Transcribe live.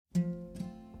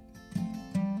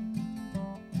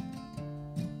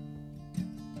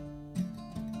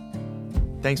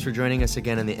Thanks for joining us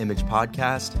again in the Image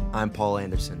Podcast. I'm Paul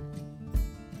Anderson.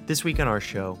 This week on our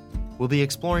show, we'll be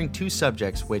exploring two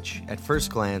subjects which, at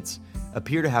first glance,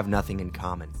 appear to have nothing in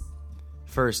common.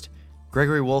 First,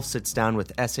 Gregory Wolfe sits down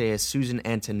with essayist Susan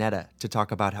Antonetta to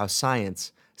talk about how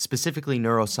science, specifically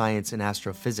neuroscience and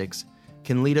astrophysics,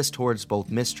 can lead us towards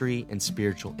both mystery and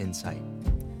spiritual insight.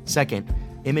 Second,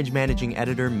 Image managing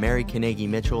editor Mary Carnegie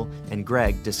Mitchell and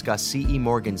Greg discuss C.E.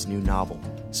 Morgan's new novel,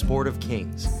 Sport of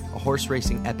Kings, a horse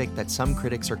racing epic that some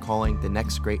critics are calling the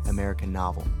next great American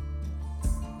novel.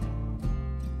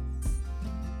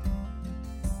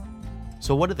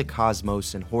 So what do the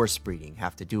cosmos and horse breeding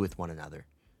have to do with one another?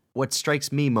 What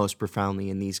strikes me most profoundly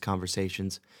in these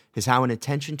conversations is how an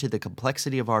attention to the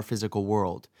complexity of our physical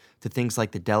world, to things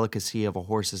like the delicacy of a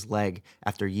horse's leg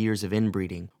after years of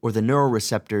inbreeding, or the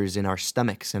neuroreceptors in our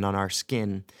stomachs and on our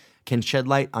skin, can shed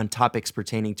light on topics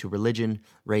pertaining to religion,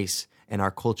 race, and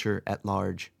our culture at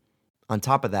large. On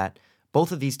top of that,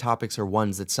 both of these topics are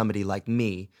ones that somebody like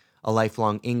me, a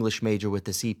lifelong English major with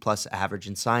a C+ average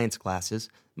in science classes,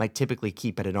 might typically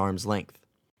keep at an arm's length.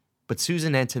 But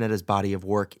Susan Antonetta's body of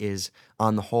work is,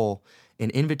 on the whole, an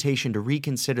invitation to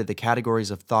reconsider the categories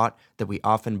of thought that we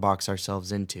often box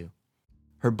ourselves into.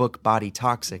 Her book, Body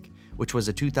Toxic, which was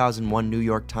a 2001 New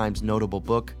York Times notable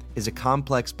book, is a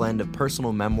complex blend of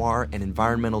personal memoir and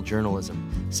environmental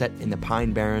journalism set in the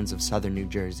Pine Barrens of southern New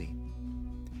Jersey.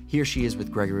 Here she is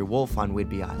with Gregory Wolfe on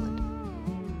Whidbey Island.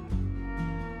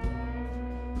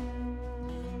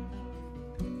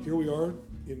 Here we are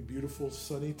in beautiful,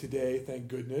 sunny today, thank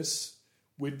goodness,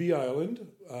 Whidbey Island.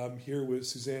 I'm here with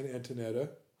Suzanne Antonetta.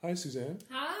 Hi, Suzanne.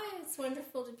 Hi, it's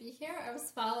wonderful to be here. I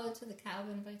was followed to the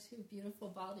cabin by two beautiful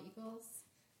bald eagles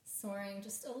soaring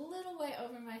just a little way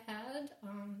over my head.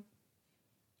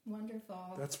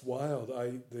 Wonderful. That's wild.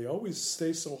 They always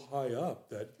stay so high up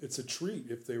that it's a treat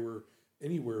if they were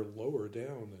anywhere lower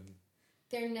down. And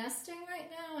they're nesting right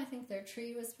now. I think their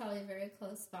tree was probably very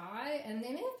close by, and they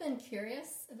may have been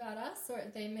curious about us, or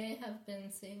they may have been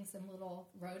seeing some little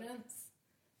rodents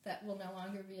that will no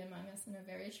longer be among us in a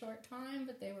very short time,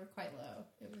 but they were quite low.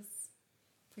 It was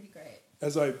pretty great.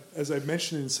 As I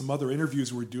mentioned in some other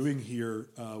interviews we're doing here,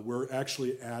 we're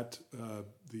actually at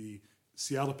the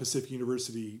Seattle Pacific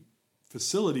University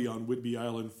facility on Whidbey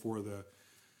Island for the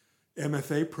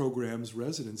MFA program's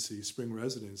residency, spring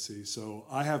residency. So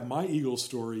I have my eagle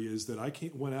story is that I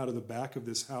went out of the back of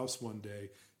this house one day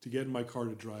to get in my car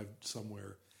to drive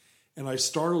somewhere. And I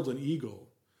startled an eagle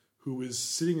who was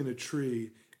sitting in a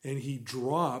tree, and he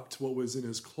dropped what was in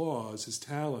his claws, his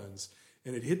talons,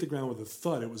 and it hit the ground with a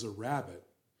thud. It was a rabbit.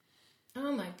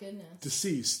 Oh my goodness.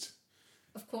 Deceased.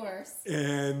 Of course.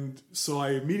 And so I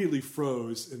immediately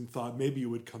froze and thought maybe it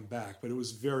would come back, but it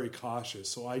was very cautious.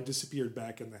 So I disappeared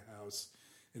back in the house,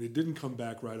 and it didn't come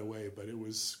back right away, but it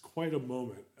was quite a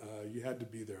moment. You had to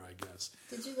be there, I guess.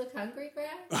 Did you look hungry, Greg?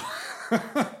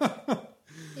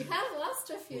 You have lost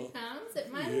a few pounds.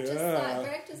 It might have just thought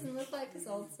Greg doesn't look like his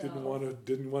old self.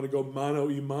 Didn't want to go mano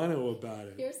y mano about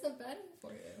it. Here's the betting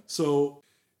for you. So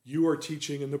you are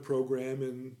teaching in the program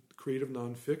in creative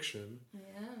nonfiction.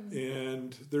 I am.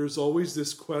 And there's always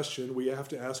this question. We have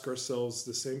to ask ourselves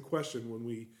the same question when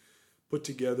we put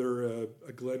together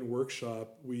a Glenn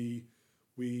workshop. We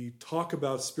talk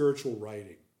about spiritual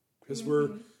writing because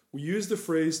we use the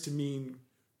phrase to mean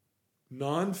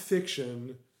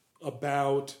nonfiction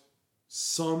about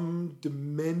some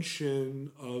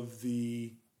dimension of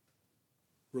the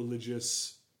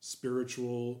religious,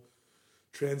 spiritual,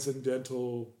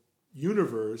 transcendental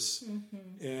universe,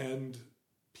 and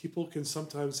people can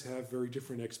sometimes have very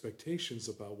different expectations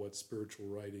about what spiritual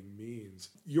writing means.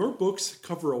 Your books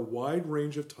cover a wide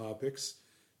range of topics.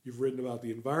 You've written about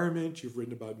the environment, you've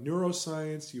written about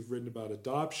neuroscience, you've written about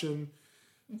adoption.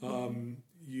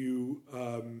 You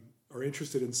are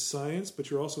interested in science, but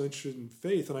you're also interested in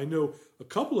faith. And I know a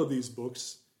couple of these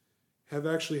books have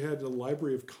actually had a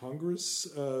Library of Congress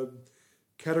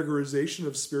categorization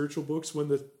of spiritual books when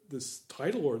this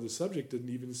title or the subject didn't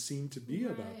even seem to be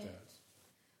about that.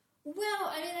 Well,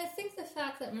 I mean, I think the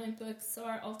fact that my books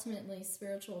are ultimately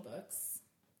spiritual books,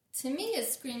 to me,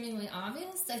 is screamingly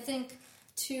obvious. I think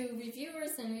to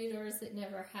reviewers and readers, it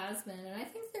never has been. And I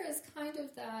think there is kind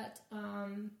of that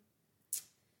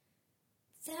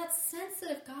sense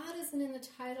that if God isn't in the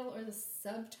title or the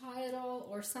subtitle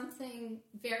or something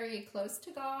very close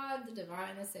to God, the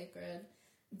divine, the sacred,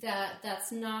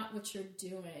 that's not what you're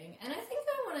doing. And I think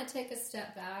I want to take a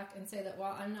step back and say that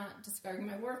while I'm not describing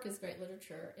my work as great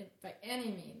literature by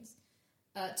any means,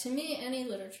 to me, any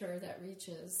literature that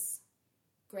reaches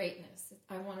greatness,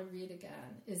 I want to read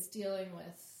again, is dealing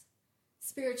with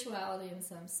spirituality in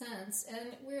some sense.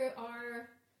 And we are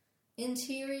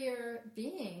interior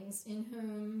beings in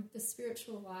whom the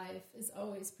spiritual life is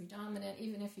always predominant,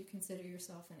 even if you consider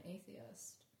yourself an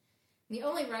atheist. The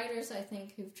only writers, I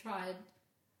think, who've tried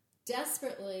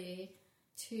desperately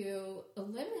to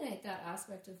eliminate that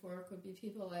aspect of work would be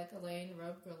people like Elaine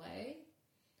Robbe-Gurley,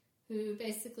 who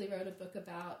basically wrote a book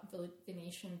about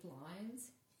Venetian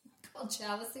blinds called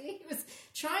Jealousy. He was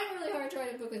trying really hard to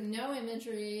write a book with no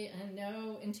imagery and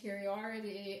no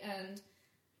interiority, and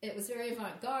it was very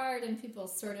avant-garde, and people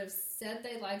sort of said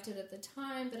they liked it at the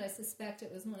time, but I suspect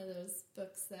it was one of those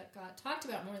books that got talked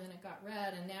about more than it got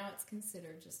read, and now it's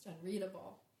considered just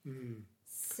unreadable. Mm.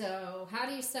 So how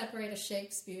do you separate a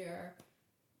Shakespeare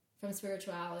from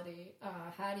spirituality?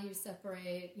 How do you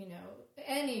separate,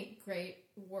 any great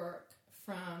work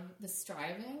from the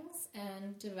strivings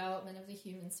and development of the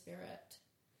human spirit?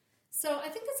 So I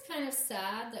think it's kind of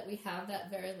sad that we have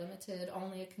that very limited,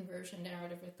 only a conversion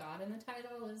narrative with God in the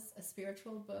title is a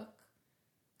spiritual book,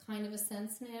 kind of a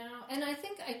sense now. And I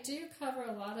think I do cover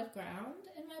a lot of ground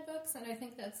in my books, and I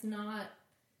think that's not,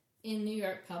 in New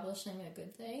York publishing, a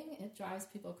good thing. It drives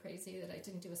people crazy that I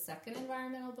didn't do a second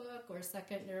environmental book or a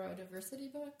second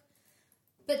neurodiversity book.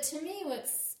 But to me,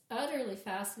 what's utterly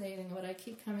fascinating, what I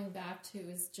keep coming back to,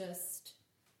 is just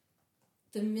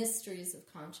the mysteries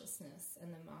of consciousness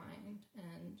and the mind,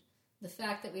 and the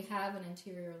fact that we have an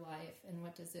interior life, and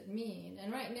what does it mean.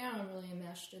 And right now I'm really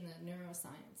enmeshed in the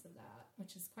neuroscience of that,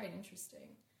 which is quite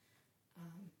interesting.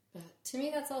 But to me,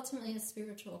 that's ultimately a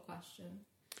spiritual question.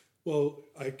 Well,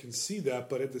 I can see that,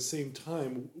 but at the same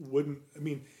time, wouldn't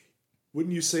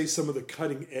you say some of the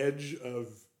cutting edge of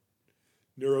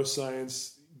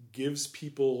neuroscience gives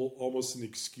people almost an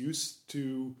excuse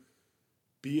to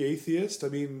be atheist? I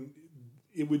mean,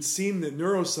 it would seem that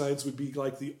neuroscience would be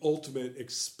like the ultimate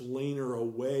explainer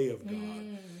away of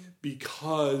God,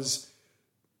 because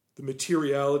the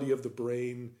materiality of the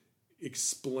brain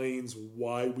explains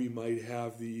why we might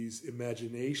have these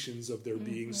imaginations of there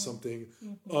being something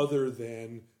other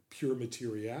than pure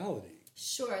materiality.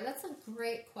 Sure, that's a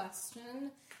great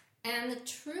question. And the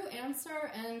true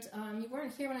answer, and you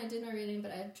weren't here when I did my reading,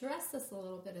 but I addressed this a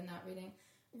little bit in that reading.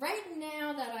 Right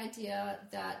now, that idea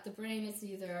that the brain is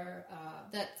either,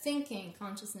 that thinking,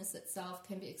 consciousness itself,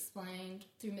 can be explained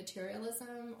through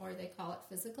materialism, or they call it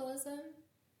physicalism,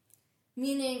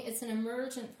 meaning it's an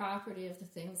emergent property of the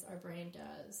things our brain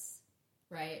does,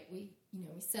 right? We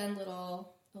send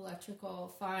little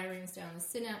electrical firings down the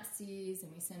synapses,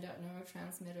 and we send out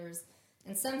neurotransmitters,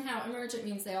 and somehow emergent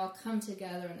means they all come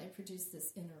together and they produce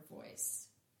this inner voice.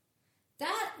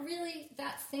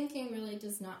 That thinking really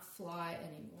does not fly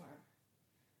anymore.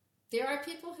 There are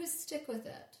people who stick with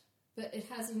it, but it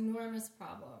has enormous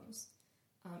problems.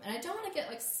 And I don't want to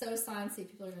get so sciencey,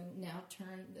 people are going to now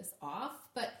turn this off,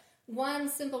 but one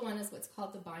simple one is what's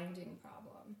called the binding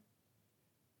problem.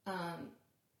 I'm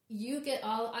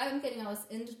getting all this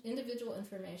individual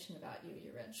information about you,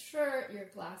 your red shirt, your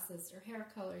glasses, your hair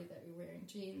color, that you're wearing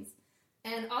jeans,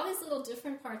 and all these little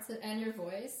different parts, and your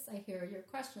voice, I hear your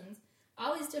questions.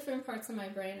 All these different parts of my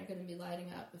brain are going to be lighting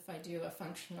up if I do a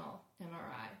functional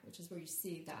MRI, which is where you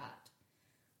see that.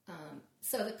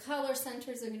 So the color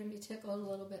centers are going to be tickled a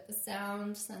little bit. The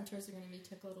sound centers are going to be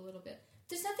tickled a little bit.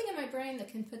 There's nothing in my brain that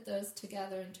can put those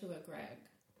together into a Greg.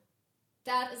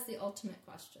 That is the ultimate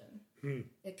question.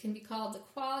 It can be called the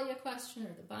qualia question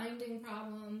or the binding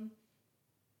problem.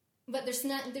 But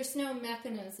there's no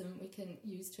mechanism we can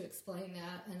use to explain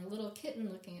that. And a little kitten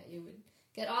looking at you would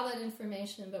get all that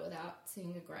information, but without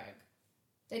seeing a Greg.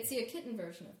 They'd see a kitten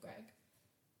version of Greg.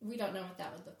 We don't know what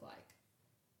that would look like.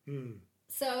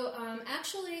 So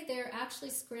actually, they're actually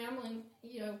scrambling,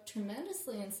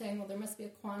 tremendously and saying, well, there must be a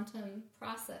quantum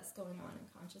process going on in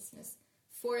consciousness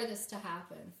for this to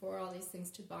happen, for all these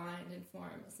things to bind and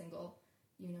form a single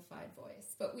unified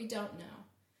voice. But we don't know.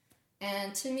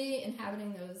 And to me,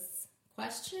 inhabiting those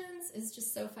questions is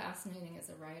just so fascinating as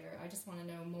a writer. I just want to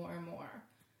know more and more.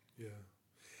 Yeah.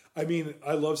 I mean,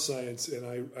 I love science, and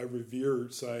I revere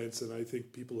science, and I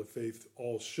think people of faith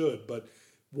all should. But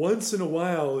once in a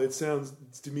while, it sounds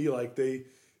to me like they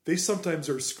sometimes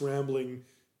are scrambling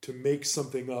to make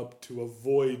something up to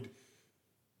avoid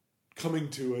coming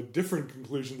to a different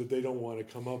conclusion that they don't want to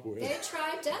come up with. They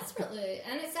try desperately,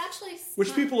 and it's actually...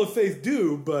 Which people of faith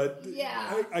do, but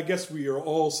yeah. I guess we are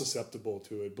all susceptible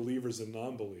to it, believers and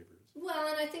non-believers. Well,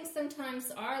 and I think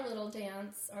sometimes our little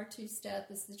dance, our two-step,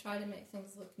 is to try to make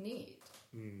things look neat.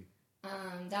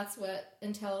 That's what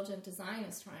intelligent design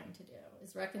is trying to do,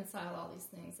 is reconcile all these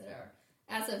things that are,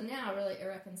 as of now, really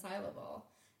irreconcilable.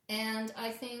 And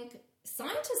I think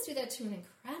scientists do that to an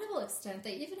incredible extent.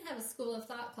 They even have a school of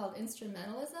thought called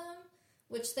instrumentalism,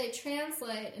 which they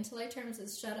translate into lay terms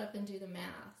as shut up and do the math.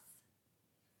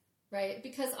 Right?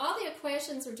 Because all the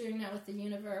equations we're doing now with the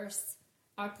universe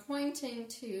are pointing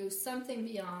to something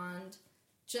beyond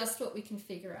just what we can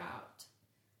figure out.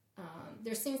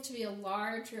 There seems to be a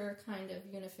larger kind of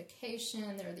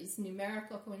unification. There are these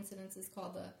numerical coincidences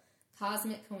called the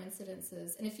cosmic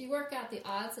coincidences. And if you work out the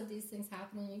odds of these things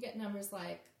happening, you get numbers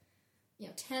like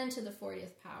 10 to the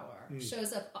 40th power.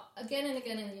 Shows up again and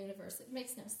again in the universe. It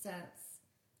makes no sense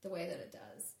the way that it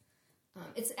does.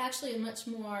 It's actually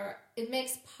it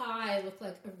makes pi look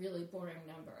like a really boring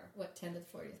number, what 10 to the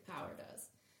 40th power does.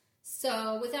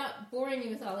 So without boring you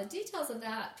with all the details of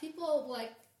that, people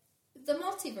like the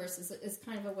multiverse is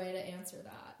kind of a way to answer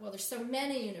that. Well, there's so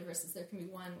many universes, there can be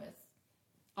one with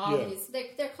all these.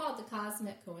 They're called the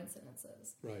cosmic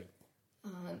coincidences. Right.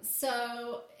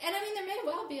 There may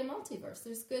well be a multiverse.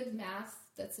 There's good math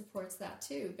that supports that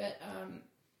too, but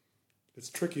it's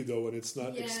tricky though when it's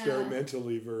not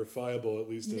experimentally verifiable. At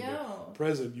least in the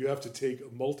present, you have to take a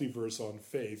multiverse on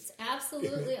faith. It's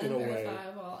absolutely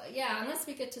unverifiable. Yeah, unless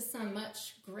we get to some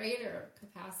much greater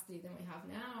capacity than we have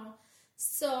now.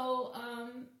 So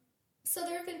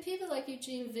there have been people like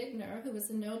Eugene Wigner, who was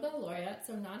a Nobel laureate,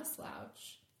 so not a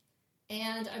slouch,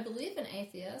 and I believe an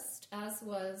atheist, as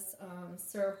was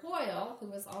Sir Hoyle, who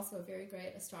was also a very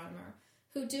great astronomer,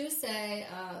 who do say,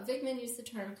 Wigman used the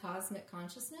term cosmic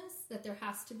consciousness, that there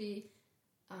has to be,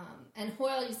 and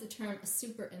Hoyle used the term a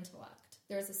super intellect.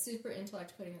 There's a super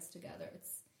intellect putting us together.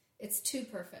 It's too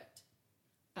perfect.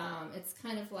 It's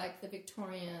kind of like the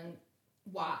Victorian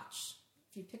watch.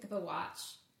 If you pick up a watch,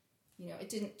 it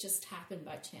didn't just happen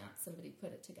by chance. Somebody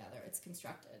put it together. It's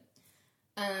constructed.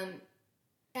 And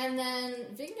then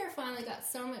Wigner finally got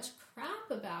so much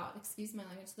crap about, excuse my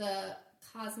language, the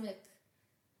cosmic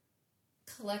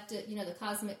collected, the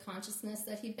cosmic consciousness,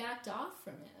 that he backed off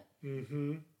from it.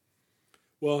 Mm-hmm.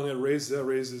 Well, and that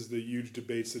raises the huge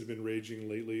debates that have been raging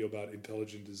lately about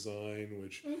intelligent design,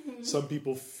 which some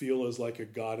people feel is like a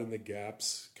God in the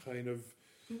gaps kind of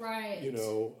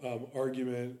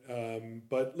argument.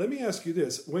 But let me ask you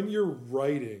this. When you're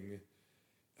writing,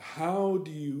 how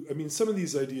do you... I mean, some of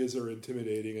these ideas are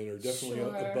intimidating and are definitely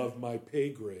above my pay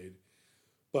grade.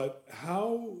 But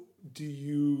how do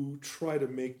you try to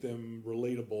make them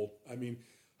relatable? I mean,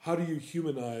 how do you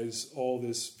humanize all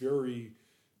this very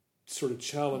sort of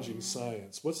challenging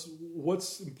science?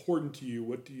 What's important to you?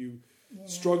 What do you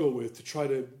struggle with to try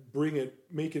to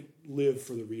make it live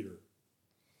for the reader?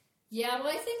 Yeah, well,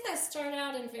 I think I start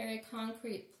out in very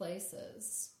concrete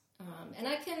places. And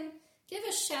I can give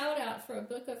a shout out for a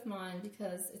book of mine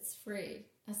because it's free.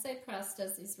 Essay Press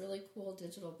does these really cool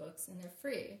digital books, and they're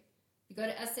free. You go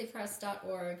to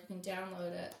essaypress.org, you can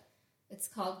download it. It's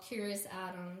called Curious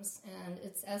Atoms, and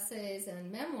it's essays and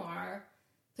memoir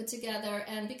put together.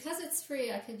 And because it's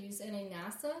free, I could use any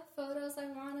NASA photos I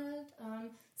wanted.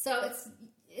 So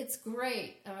it's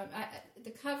great.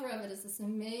 The cover of it is this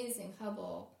amazing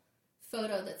Hubble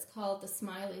photo that's called the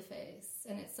smiley face.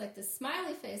 And it's like the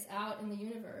smiley face out in the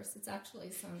universe. It's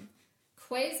actually some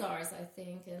quasars, I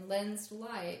think, and lensed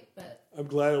light. But I'm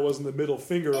glad it wasn't the middle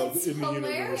finger in the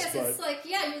hilarious. universe. It's like,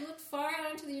 you look far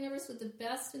out into the universe with the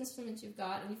best instruments you've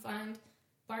got, and you find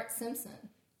Bart Simpson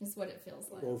is what it feels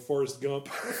like. Or Forrest Gump.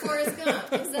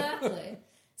 Exactly.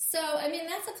 So, I mean,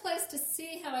 that's a place to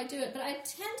see how I do it. But I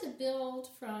tend to build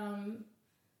from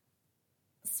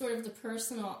sort of the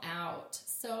personal out.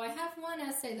 So I have one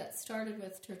essay that started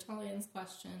with Tertullian's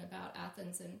question about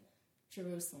Athens and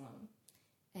Jerusalem.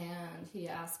 And he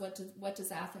asked, what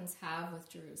does Athens have with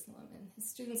Jerusalem? And his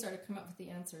students are to come up with the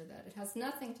answer that it has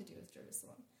nothing to do with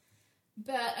Jerusalem.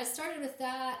 But I started with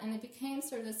that, and it became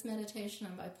sort of this meditation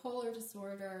on bipolar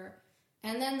disorder.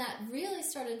 And then that really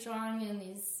started drawing in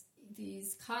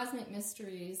these cosmic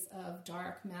mysteries of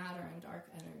dark matter and dark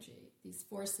energy, these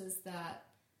forces that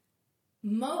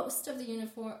most of the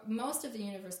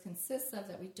universe consists of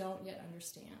that we don't yet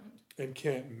understand. And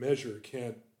can't measure,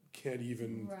 can't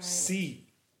even see.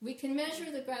 We can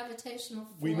measure the gravitational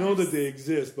force. We know that they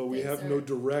exist, but we have no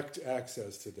direct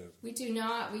access to them. We do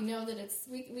not. We know that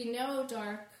we know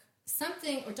dark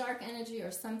energy or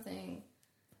something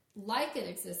like it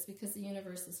exists because the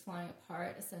universe is flying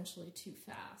apart essentially too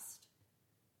fast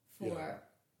for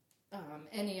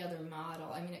any other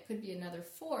model. I mean, it could be another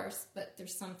force, but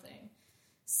there's something.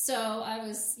 So I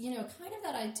was, kind of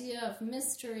that idea of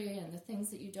mystery and the things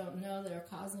that you don't know that are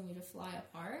causing you to fly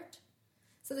apart.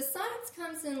 So the science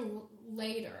comes in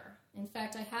later. In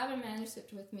fact, I have a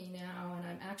manuscript with me now, and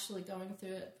I'm actually going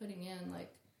through it, putting in,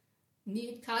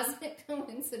 neat cosmic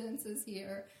coincidences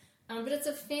here. But it's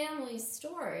a family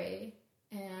story,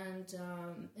 and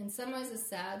in some ways a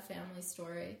sad family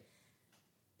story.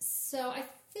 So I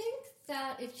think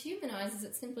that it humanizes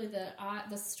it simply that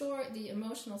the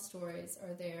emotional stories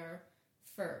are there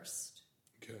first.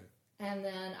 Okay. And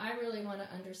then I really want to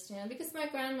understand, because my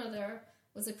grandmother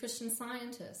was a Christian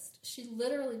Scientist. She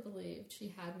literally believed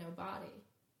she had no body.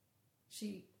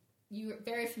 You're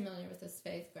very familiar with this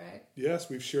faith, Greg. Yes,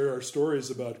 we've shared our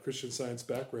stories about Christian Science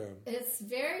background. It's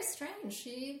very strange.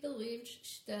 She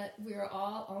believed that we are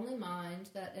all only mind,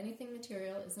 that anything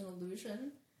material is an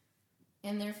illusion,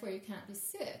 and therefore you can't be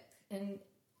sick. And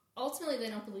ultimately,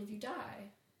 they don't believe you die.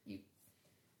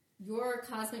 Your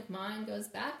cosmic mind goes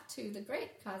back to the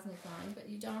great cosmic mind, but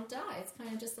you don't die. It's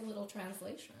kind of just a little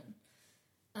translation.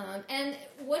 And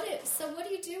so what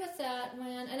do you do with that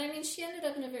when, and I mean, she ended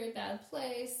up in a very bad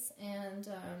place, and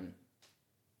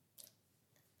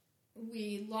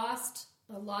we lost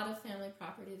a lot of family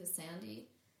property to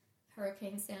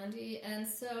Hurricane Sandy, and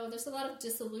so there's a lot of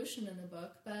dissolution in the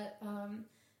book, but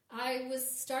I was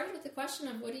started with the question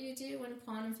of what do you do when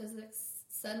quantum physics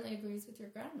suddenly agrees with your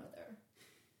grandmother?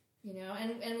 You know,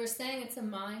 and we're saying it's a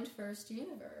mind-first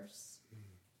universe.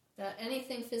 That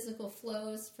anything physical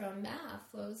flows from math,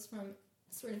 flows from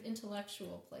sort of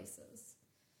intellectual places,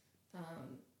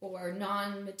 or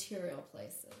non-material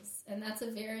places. And that's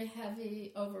a very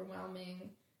heavy,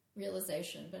 overwhelming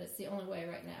realization, but it's the only way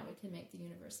right now we can make the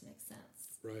universe make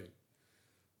sense. Right.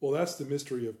 Well, that's the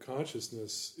mystery of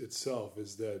consciousness itself,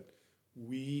 is that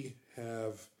we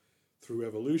have, through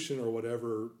evolution or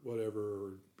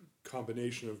whatever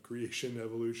combination of creation,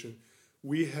 evolution,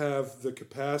 we have the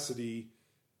capacity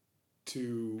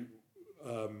to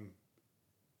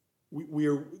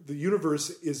the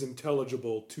universe is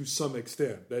intelligible to some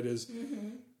extent. That is,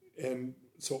 and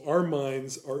so our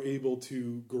minds are able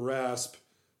to grasp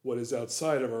what is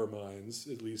outside of our minds,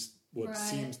 at least what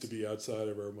seems to be outside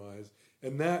of our minds,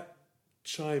 and that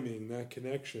chiming, that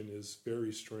connection is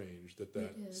very strange.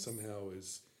 That somehow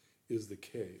is the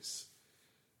case.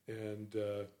 And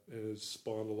has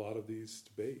spawned a lot of these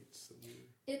debates.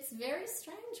 It's very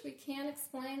strange. We can't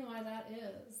explain why that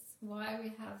is, why we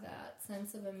have that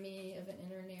sense of a me, of an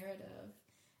inner narrative.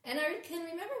 And I can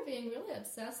remember being really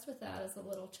obsessed with that as a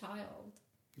little child.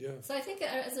 Yeah. So I think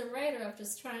as a writer, I've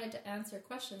just tried to answer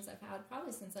questions I've had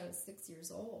probably since I was 6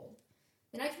 years old.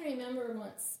 And I can remember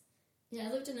once, I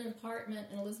lived in an apartment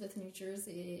in Elizabeth, New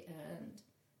Jersey, and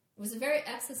it was a very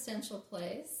existential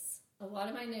place. A lot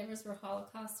of my neighbors were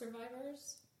Holocaust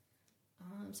survivors.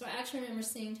 So I actually remember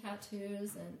seeing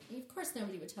tattoos, and of course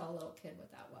nobody would tell a little kid what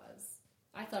that was.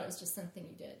 I thought it was just something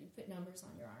you did. You put numbers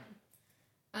on your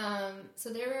arm.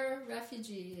 So there were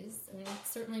refugees, and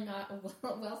certainly not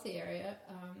a wealthy area.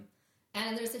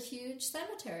 And there's a huge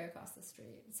cemetery across the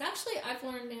street. It's actually, I've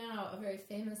learned now, a very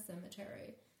famous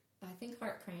cemetery. I think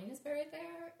Hart Crane is buried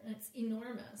there, and it's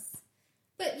enormous.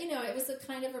 But, it was a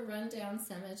kind of a rundown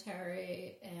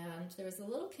cemetery, and there was a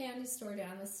little candy store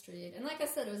down the street. And like I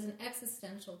said, it was an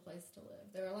existential place to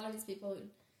live. There were a lot of these people who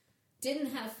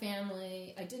didn't have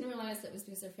family. I didn't realize that it was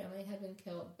because their family had been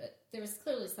killed, but there was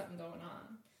clearly something going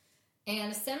on.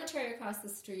 And a cemetery across the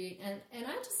street, and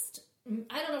I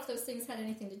don't know if those things had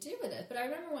anything to do with it, but I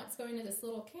remember once going to this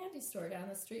little candy store down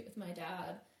the street with my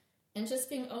dad and just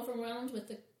being overwhelmed with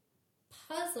the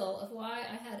puzzle of why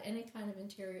I had any kind of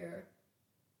interior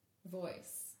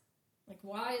voice. Like,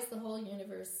 why is the whole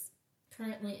universe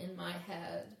currently in my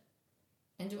head?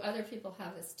 And do other people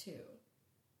have this too?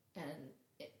 And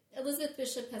Elizabeth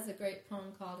Bishop has a great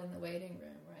poem called In the Waiting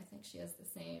Room, where I think she has the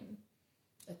same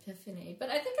epiphany. But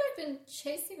I think I've been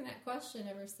chasing that question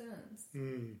ever since.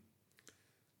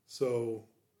 So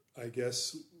I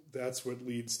guess that's what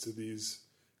leads to these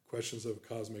questions of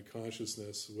cosmic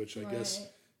consciousness, which I guess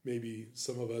maybe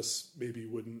some of us maybe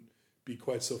wouldn't be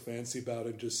quite so fancy about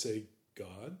and just say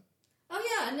God. Oh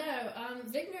yeah,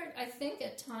 no. Wigner, I think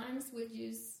at times would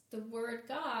use the word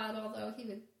God, although he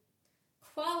would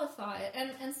qualify it,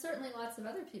 and certainly lots of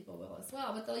other people will as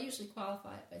well, but they'll usually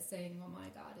qualify it by saying, well, my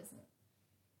God isn't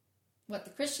what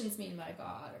the Christians mean by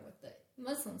God or what the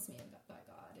Muslims mean by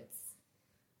God.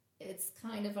 It's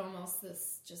kind of almost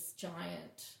this just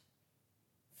giant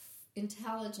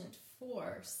intelligent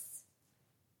force,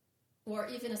 or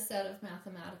even a set of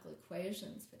mathematical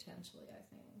equations, potentially, I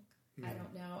think. I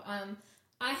don't know.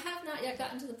 I have not yet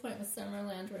gotten to the point with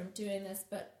Summerland where I'm doing this,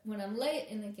 but when I'm late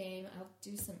in the game, I'll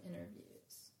do some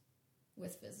interviews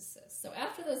with physicists. So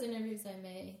after those interviews, I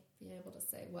may be able to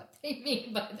say what they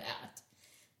mean by that.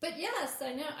 But yes,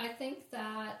 I know. I think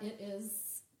that it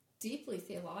is deeply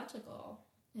theological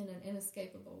in an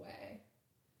inescapable way.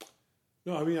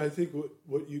 No, I mean, I think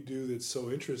what you do that's so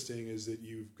interesting is that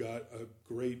you've got a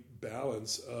great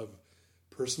balance of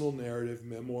personal narrative,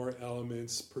 memoir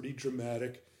elements, pretty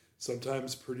dramatic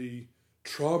sometimes pretty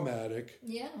traumatic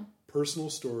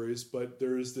personal stories, but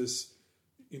there is this,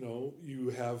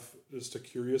 you have just a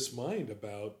curious mind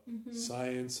about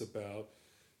science, about,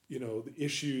 the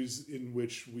issues in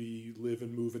which we live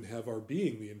and move and have our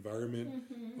being, the environment,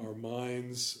 our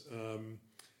minds.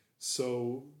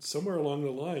 So somewhere along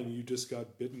the line, you just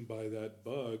got bitten by that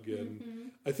bug.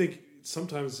 And I think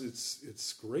sometimes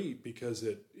it's great because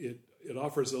it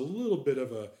offers a little bit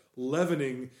of a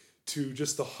leavening to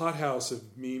just the hothouse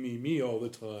of me all the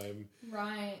time.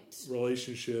 Right.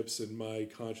 Relationships and my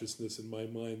consciousness and my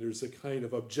mind. There's a kind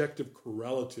of objective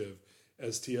correlative,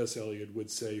 as T.S. Eliot would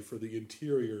say, for the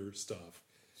interior stuff.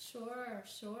 Sure.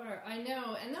 I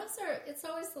know. And it's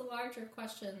always the larger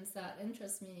questions that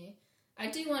interest me. I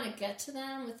do want to get to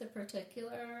them with the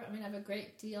particular. I have a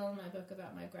great deal in my book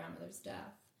about my grandmother's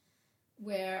death,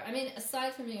 where,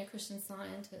 aside from being a Christian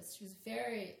Scientist, she was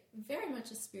very, very much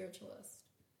a spiritualist.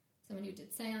 Someone who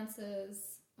did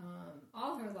seances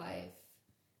all her life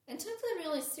and took them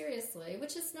really seriously,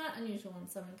 which is not unusual in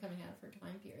someone coming out of her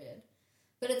time period.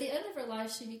 But at the end of her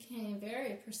life, she became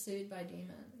very pursued by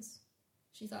demons.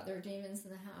 She thought there were demons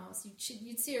in the house.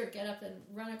 You'd see her get up and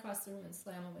run across the room and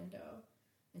slam a window.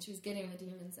 And she was getting the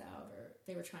demons out, or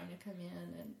they were trying to come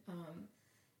in.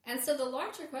 And so the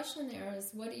larger question there is,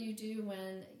 what do you do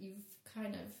when you've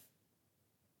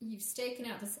staken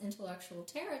out this intellectual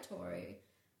territory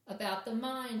about the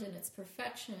mind and its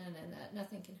perfection, and that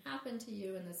nothing can happen to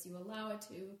you unless you allow it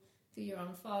to through your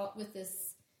own fault, with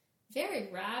this very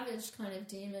ravaged kind of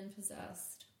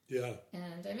demon-possessed. Yeah.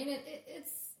 And,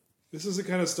 it's... This is the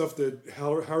kind of stuff that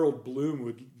Harold Bloom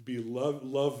would be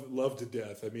loved to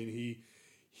death.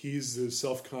 He's the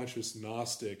self-conscious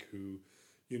Gnostic who,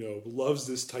 loves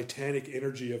this titanic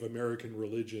energy of American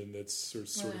religion that's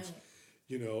sort of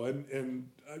and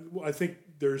I think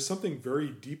there's something very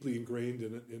deeply ingrained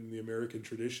in the American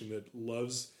tradition that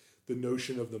loves the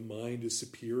notion of the mind as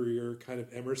superior. Kind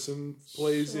of Emerson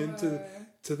plays into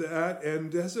that,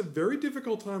 and has a very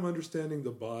difficult time understanding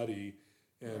the body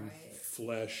and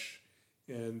flesh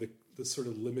and the sort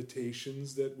of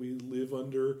limitations that we live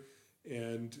under.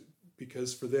 And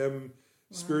because for them,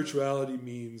 spirituality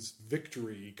means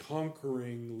victory,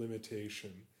 conquering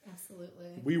limitation.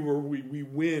 Absolutely. We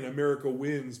win, America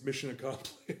wins, mission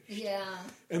accomplished. Yeah.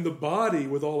 And the body,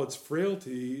 with all its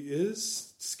frailty,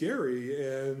 is scary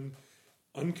and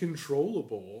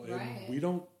uncontrollable. And we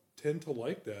don't tend to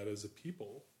like that as a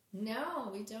people.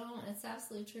 No, we don't. It's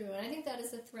absolutely true. And I think that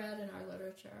is a thread in our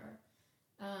literature.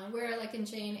 Where, like in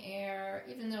Jane Eyre,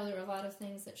 even though there were a lot of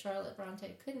things that Charlotte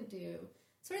Bronte couldn't do,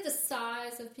 sort of the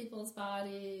size of people's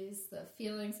bodies, the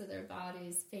feelings of their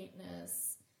bodies,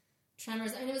 faintness,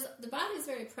 tremors. The body is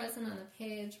very present on the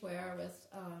page, where with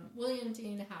William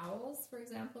Dean Howells, for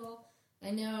example,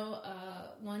 I know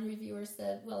one reviewer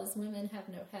said, well, his women have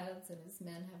no heads and his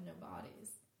men have no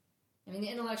bodies.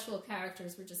 The intellectual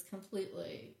characters were just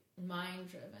completely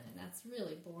mind-driven, and that's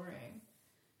really boring.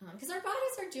 Because our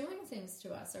bodies are doing things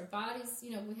to us. Our bodies,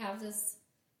 we have this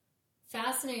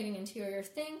fascinating interior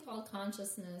thing called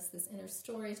consciousness, this inner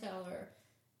storyteller,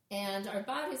 and our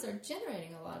bodies are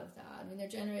generating a lot of that. They're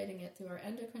generating it through our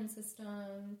endocrine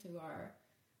system, through our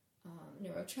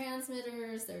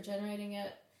neurotransmitters, they're generating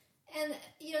it. And,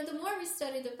 the more we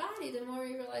study the body, the more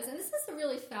we realize, and this is a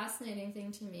really fascinating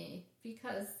thing to me,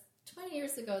 because 20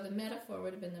 years ago, the metaphor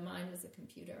would have been the mind was a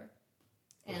computer.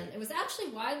 And it was actually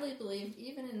widely believed,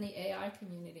 even in the AI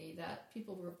community, that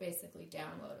people were basically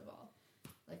downloadable.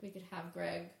 Like we could have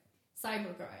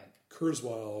Cyber Greg.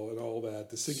 Kurzweil and all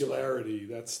that, the singularity,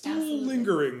 that's still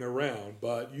lingering around,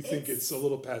 but you think it's a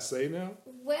little passé now?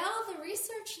 Well, the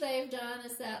research they've done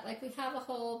is that, like, we have a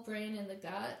whole brain in the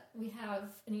gut. We have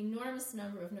an enormous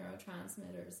number of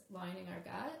neurotransmitters lining our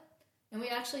gut, and we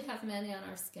actually have many on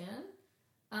our skin.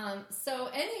 So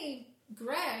any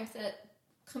Greg that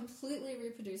completely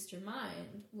reproduced your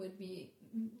mind would be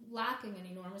lacking an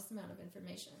enormous amount of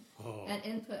information and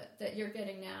input that you're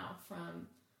getting now from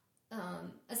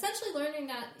essentially learning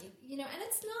that, and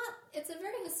it's a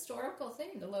very historical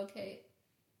thing to locate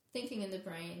thinking in the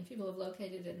brain. People have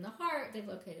located it in the heart, they've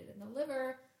located it in the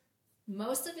liver.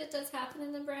 Most of it does happen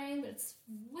in the brain, but it's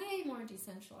way more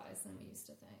decentralized than we used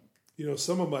to think.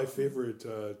 Some of my favorite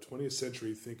 20th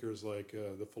century thinkers, like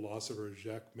the philosopher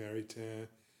Jacques Maritain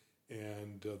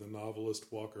and the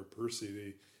novelist Walker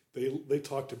Percy, they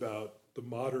talked about the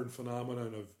modern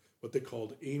phenomenon of what they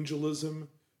called angelism,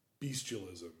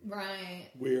 bestialism. Right.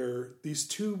 Where these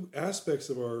two aspects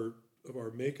of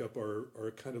our makeup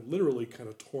are kind of literally kind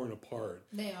of torn apart.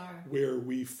 They are. Where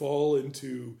we fall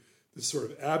into this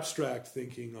sort of abstract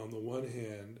thinking on the one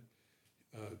hand.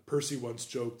 Percy once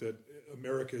joked that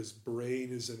America's brain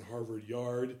is in Harvard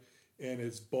Yard and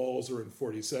its balls are in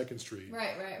 42nd Street.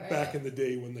 Right. Back in the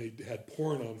day when they had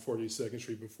porn on 42nd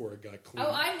Street before it got cleaned.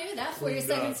 Oh, I knew that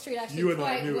 42nd Street actually you and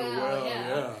quite I knew well. It well,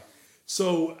 yeah.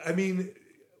 So, I mean,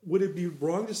 would it be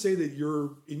wrong to say that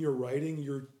in your writing,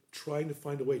 you're trying to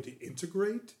find a way to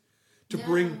integrate, to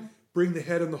bring the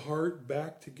head and the heart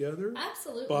back together?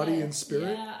 Absolutely. Body and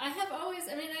spirit? Yeah, I have always,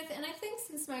 I mean, I think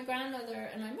since my grandmother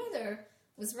and my mother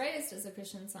was raised as a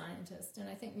Christian Scientist, and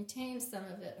I think retained some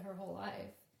of it her whole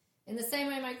life. In the same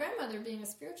way, my grandmother, being a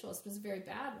spiritualist, was a very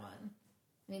bad one.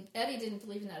 I mean, Eddie didn't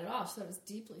believe in that at all. She thought it was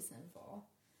deeply sinful.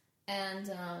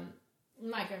 And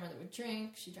my grandmother would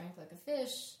drink. She drank like a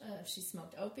fish. She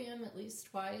smoked opium at least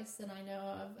twice that I know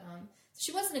of.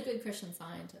 She wasn't a good Christian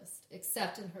Scientist,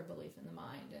 except in her belief in the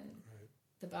mind and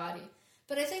the body.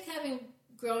 But I think having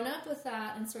grown up with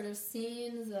that and sort of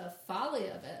seen the folly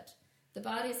of it, the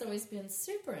body's always been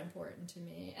super important to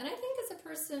me. And I think as a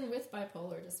person with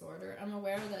bipolar disorder, I'm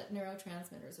aware that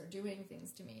neurotransmitters are doing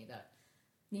things to me that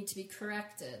need to be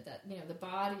corrected, that, the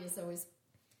body is always...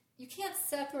 You can't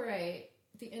separate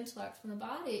the intellect from the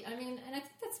body. I mean, and I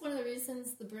think that's one of the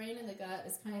reasons the brain and the gut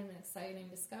is kind of an exciting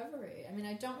discovery. I mean,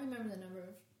 I don't remember the number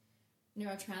of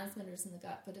neurotransmitters in the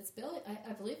gut, but it's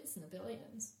I believe it's in the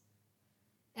billions.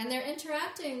 And they're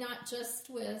interacting not just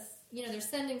with, they're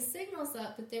sending signals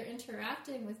up, but they're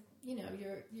interacting with,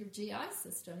 your GI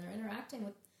system. They're interacting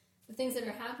with the things that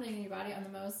are happening in your body on the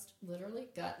most literally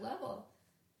gut level.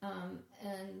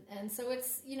 And so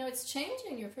it's, it's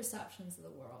changing your perceptions of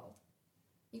the world.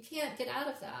 You can't get out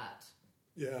of that.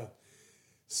 Yeah.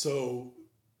 So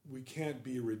we can't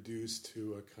be reduced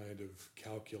to a kind of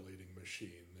calculating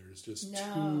machine. There's just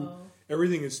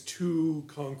everything is too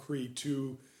concrete,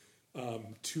 too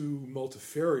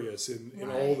multifarious in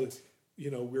all the,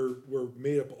 we're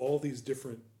made up all these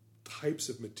different types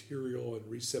of material and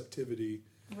receptivity.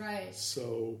 Right.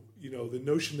 So, the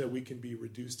notion that we can be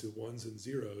reduced to ones and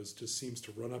zeros just seems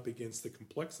to run up against the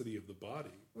complexity of the body.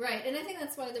 Right. And I think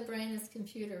that's why the brain as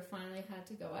computer finally had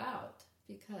to go out,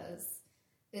 because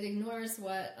it ignores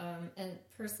what a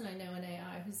person I know in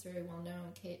AI who's very well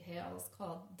known, Kate Hales,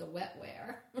 called the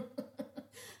wetware.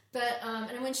 But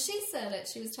and when she said it,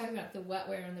 she was talking about the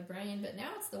wetware in the brain, but now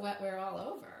it's the wetware all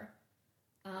over.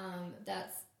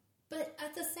 But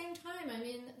at the same time, I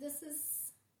mean,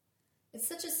 it's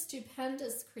such a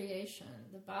stupendous creation.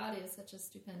 The body is such a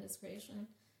stupendous creation.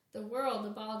 The world, the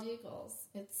bald eagles,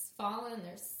 it's fallen.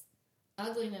 There's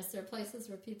ugliness. There are places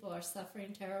where people are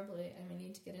suffering terribly, and we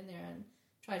need to get in there and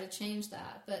try to change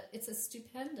that. But it's a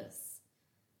stupendous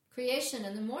creation,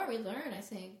 and the more we learn, I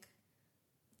think,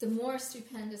 the more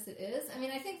stupendous it is. I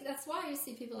mean, I think that's why you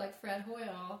see people like Fred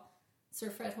Hoyle, Sir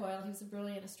Fred Hoyle, who's a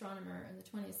brilliant astronomer in the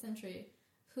 20th century,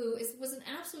 who was an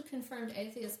absolute confirmed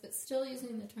atheist, but still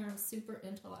using the term super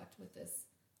intellect with this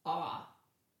awe.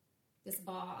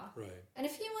 Right. And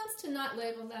if he wants to not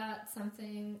label that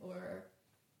something, or,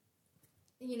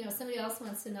 somebody else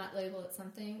wants to not label it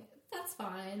something, that's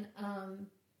fine.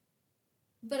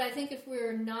 But I think if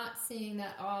we're not seeing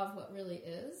that awe of what really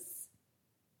is,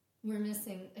 we're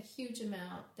missing a huge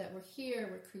amount, that we're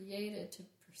created to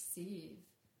perceive.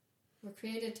 We're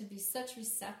created to be such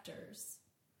receptors.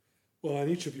 Well,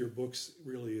 and each of your books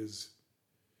really is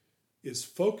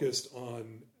focused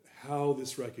on how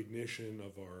this recognition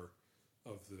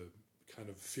of the kind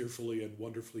of fearfully and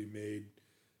wonderfully made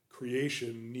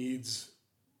creation needs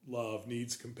love,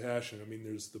 needs compassion. I mean,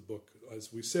 there's the book,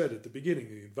 as we said at the beginning,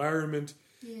 the environment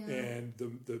and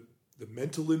the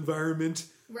mental environment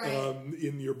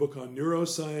in your book on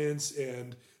neuroscience,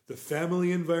 and the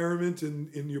family environment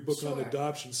in your book on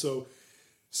adoption.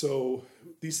 So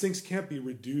these things can't be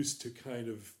reduced to kind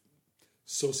of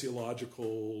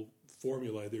sociological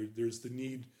formula. There's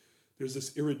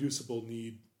this irreducible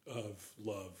need of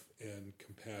love and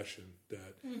compassion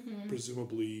that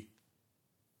presumably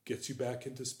gets you back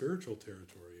into spiritual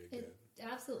territory again. It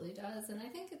absolutely does, and I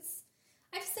think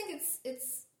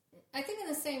in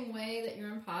the same way that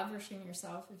you're impoverishing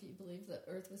yourself if you believe that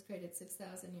Earth was created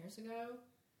 6,000 years ago,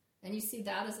 and you see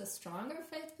that as a stronger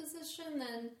faith position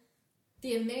than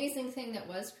the amazing thing that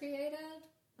was created.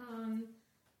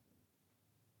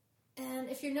 And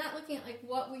if you're not looking at like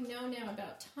what we know now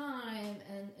about time,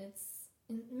 and it's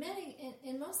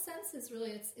in most senses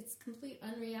really it's complete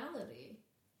unreality,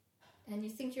 and you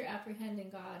think you're apprehending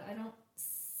God,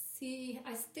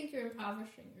 I think you're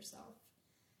impoverishing yourself.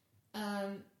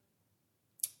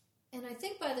 And I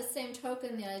think by the same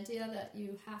token, the idea that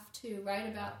you have to write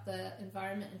about the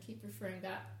environment and keep referring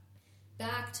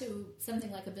back to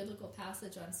something like a biblical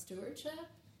passage on stewardship,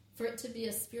 for it to be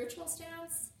a spiritual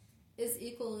stance, is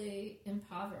equally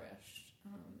impoverished.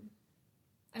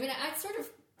 I mean,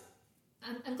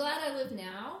 I'm glad I live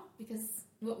now because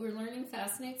what we're learning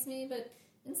fascinates me, but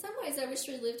in some ways I wish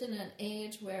we lived in an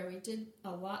age where we did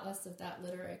a lot less of that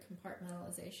literary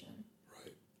compartmentalization.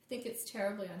 Right. I think it's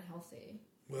terribly unhealthy.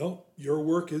 Well, your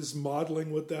work is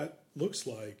modeling what that looks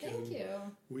like. Thank you.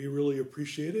 We really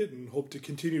appreciate it and hope to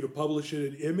continue to publish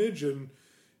it in Image and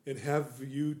have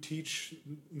you teach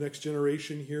next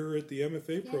generation here at the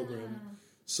MFA program.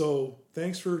 So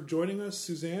thanks for joining us,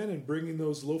 Suzanne, and bringing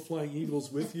those low-flying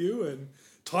eagles with you and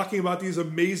talking about these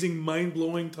amazing,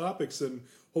 mind-blowing topics. And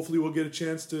hopefully we'll get a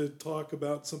chance to talk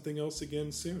about something else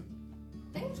again soon.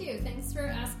 Thank you. Thanks for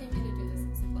asking me to do this.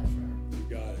 It's a pleasure. You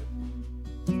got it.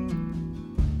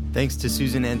 Thanks to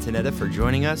Susan Antonetta for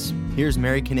joining us. Here's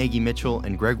Mary Carnegie Mitchell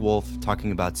and Greg Wolf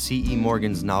talking about C.E.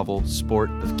 Morgan's novel, Sport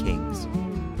of Kings.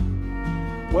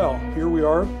 Well, here we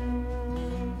are,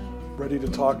 ready to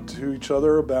talk to each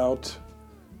other about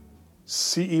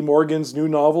C.E. Morgan's new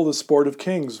novel, The Sport of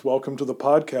Kings. Welcome to the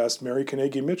podcast, Mary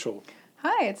Carnegie Mitchell.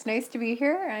 Hi, it's nice to be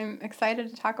here. I'm excited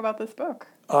to talk about this book.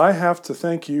 I have to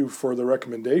thank you for the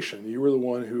recommendation. You were the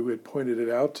one who had pointed it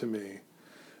out to me.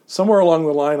 Somewhere along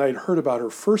the line, I'd heard about her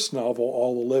first novel,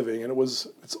 All the Living, and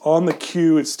it's on the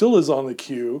queue. It still is on the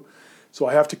queue, so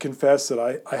I have to confess that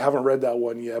I haven't read that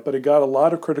one yet, but it got a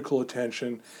lot of critical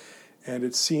attention, and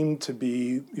it seemed to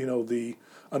be,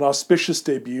 an auspicious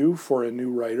debut for a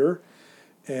new writer.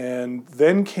 And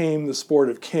then came The Sport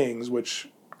of Kings, which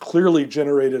clearly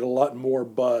generated a lot more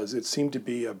buzz. It seemed to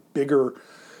be a bigger,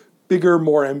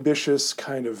 more ambitious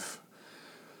kind of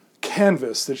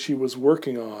canvas that she was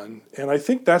working on. And I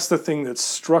think that's the thing that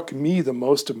struck me the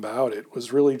most about it,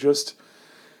 was really just,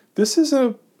 this is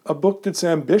a book that's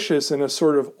ambitious in a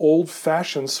sort of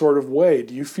old-fashioned sort of way.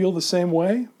 Do you feel the same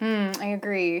way? I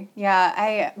agree.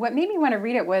 Yeah, what made me want to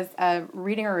read it was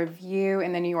reading a review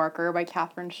in The New Yorker by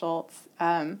Catherine Schultz,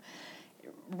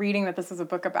 reading that this was a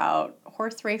book about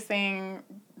horse racing,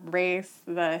 race,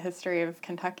 the history of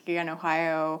Kentucky and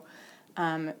Ohio,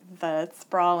 the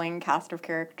sprawling cast of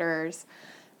characters,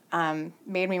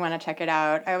 made me want to check it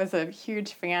out. I was a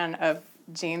huge fan of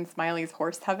Jane Smiley's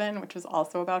Horse Heaven, which was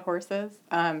also about horses.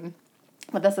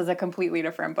 But this is a completely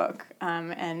different book.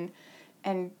 And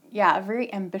yeah, a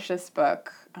very ambitious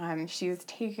book. She's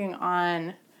taking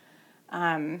on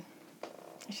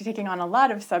a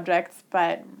lot of subjects,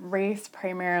 but race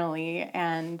primarily,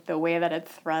 and the way that it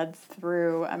threads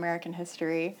through American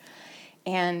history.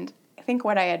 And I think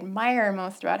what I admire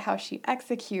most about how she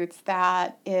executes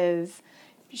that is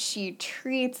she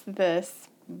treats this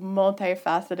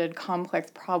multifaceted, complex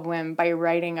problem by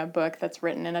writing a book that's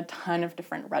written in a ton of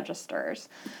different registers.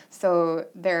 So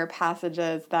there are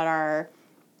passages that are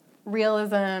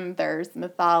realism, there's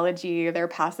mythology, there are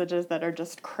passages that are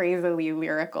just crazily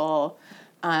lyrical,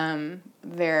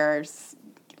 there's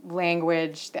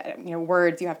language, that,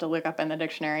 words you have to look up in the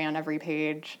dictionary on every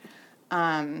page,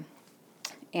 and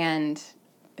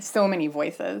so many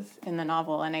voices in the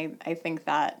novel, and I think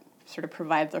that sort of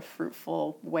provides a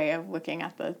fruitful way of looking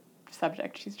at the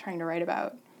subject she's trying to write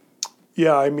about.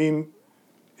 Yeah, I mean,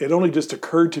 it only just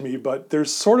occurred to me, but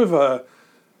there's sort of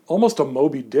almost a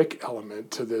Moby Dick element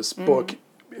to this book,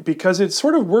 because it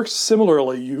sort of works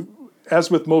similarly. As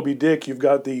with Moby Dick, you've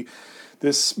got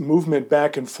this movement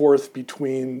back and forth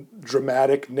between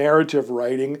dramatic narrative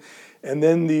writing and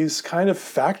then these kind of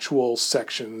factual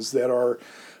sections that are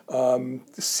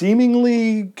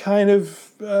seemingly kind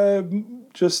of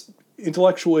just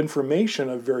intellectual information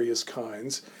of various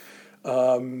kinds,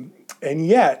 and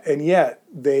yet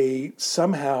they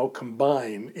somehow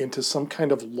combine into some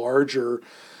kind of larger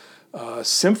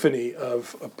symphony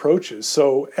of approaches.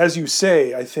 So, as you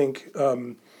say, I think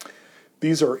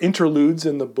these are interludes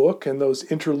in the book, and those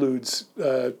interludes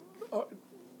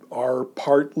are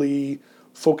partly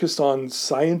focused on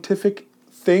scientific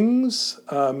things.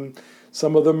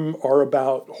 Some of them are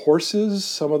about horses,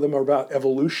 some of them are about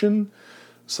evolution,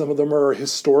 some of them are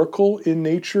historical in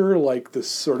nature, like this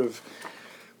sort of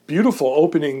beautiful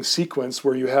opening sequence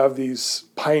where you have these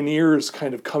pioneers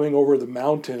kind of coming over the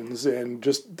mountains and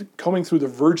just coming through the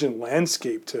virgin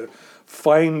landscape to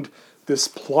find this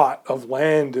plot of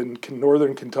land in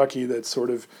northern Kentucky that's sort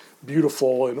of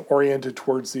beautiful and oriented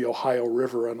towards the Ohio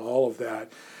River and all of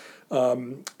that.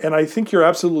 And I think you're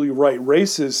absolutely right.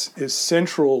 Race is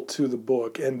central to the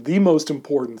book and the most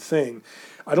important thing.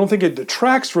 I don't think it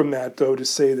detracts from that, though, to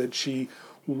say that she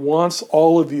wants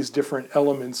all of these different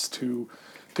elements to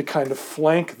kind of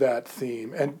flank that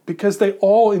theme. And because they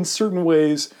all, in certain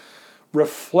ways,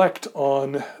 reflect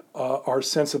on our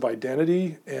sense of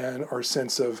identity and our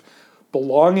sense of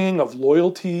belonging, of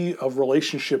loyalty, of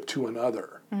relationship to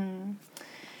another.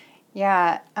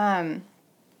 Yeah.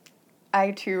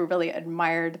 I too really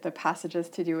admired the passages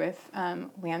to do with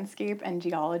landscape and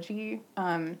geology.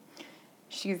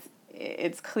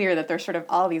 It's clear that there's sort of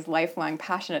all these lifelong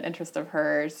passionate interests of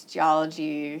hers,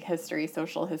 geology, history,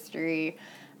 social history,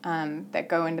 that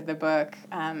go into the book.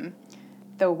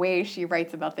 The way she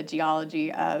writes about the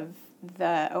geology of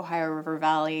the Ohio River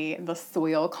Valley, the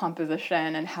soil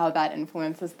composition, and how that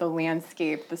influences the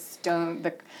landscape, the stone,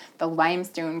 the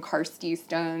limestone karsty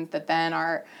stones that then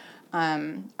are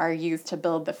used to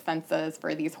build the fences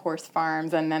for these horse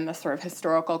farms, and then the sort of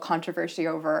historical controversy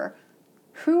over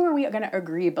who are we going to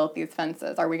agree built these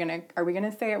fences? Are we going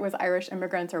to say it was Irish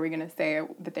immigrants? Or are we going to say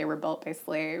that they were built by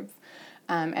slaves?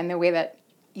 And the way that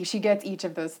she gets each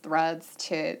of those threads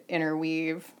to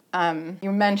interweave.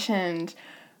 You mentioned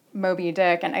Moby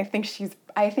Dick, and I think she's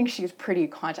pretty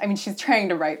conscious. I mean, she's trying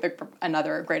to write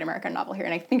another great American novel here,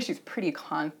 and I think she's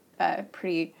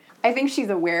I think she's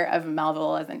aware of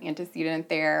Melville as an antecedent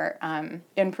there.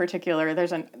 In particular,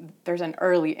 there's an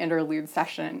early interlude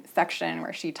section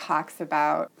where she talks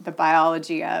about the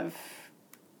biology of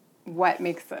what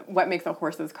makes a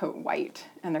horse's coat white,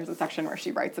 and there's a section where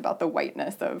she writes about the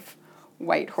whiteness of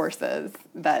white horses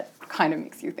that kind of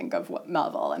makes you think of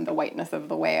Melville and the whiteness of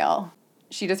the whale.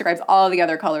 She describes all the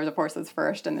other colors of horses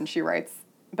first, and then she writes,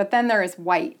 but then there is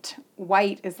white.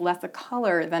 White is less a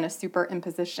color than a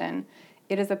superimposition.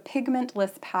 It is a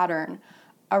pigmentless pattern,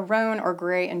 a roan or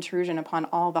gray intrusion upon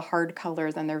all the hard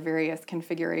colors and their various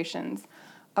configurations.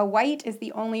 A white is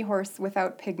the only horse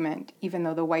without pigment, even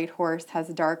though the white horse has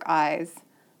dark eyes.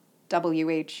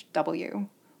 WHW.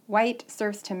 White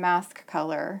serves to mask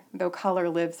color, though color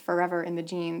lives forever in the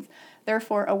genes.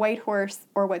 Therefore, a white horse,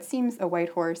 or what seems a white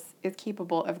horse, is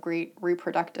capable of great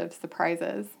reproductive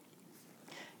surprises.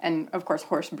 And, of course,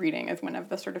 horse breeding is one of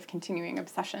the sort of continuing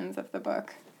obsessions of the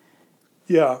book.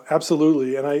 Yeah,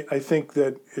 absolutely. And I think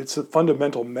that it's a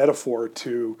fundamental metaphor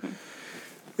to,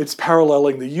 it's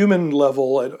paralleling the human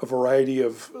level at a variety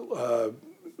of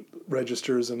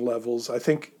registers and levels. I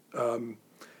think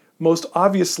most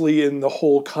obviously in the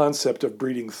whole concept of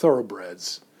breeding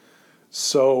thoroughbreds.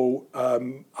 So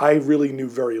I really knew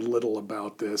very little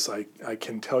about this. I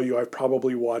can tell you I've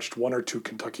probably watched 1 or 2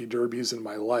 Kentucky Derbies in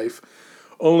my life,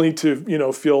 only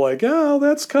to, feel like, oh,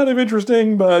 that's kind of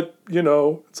interesting, but,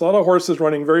 it's a lot of horses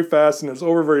running very fast and it's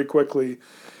over very quickly.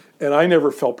 And I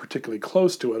never felt particularly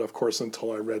close to it, of course,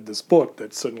 until I read this book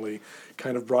that suddenly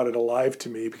kind of brought it alive to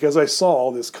me because I saw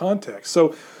all this context.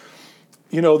 So,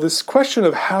 this question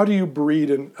of how do you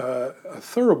breed a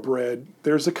thoroughbred,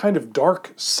 there's a kind of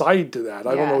dark side to that.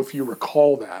 I don't know if you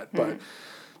recall that, but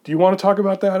do you want to talk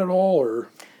about that at all? Or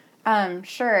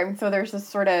Sure. So there's this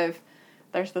sort of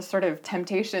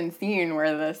temptation scene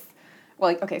where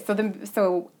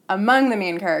so among the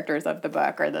main characters of the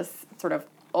book are this sort of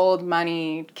old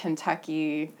money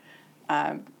Kentucky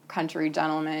country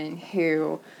gentleman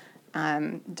who,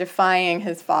 defying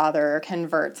his father,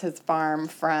 converts his farm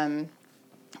from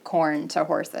corn to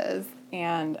horses,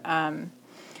 and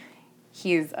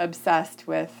he's obsessed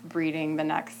with breeding the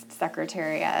next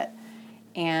Secretariat,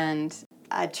 and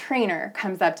a trainer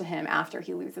comes up to him after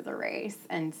he loses a race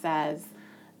and says,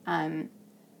 everyone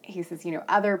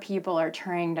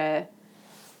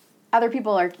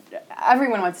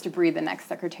wants to breed the next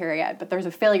Secretariat, but there's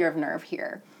a failure of nerve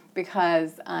here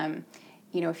because,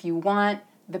 if you want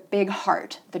the big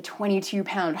heart, the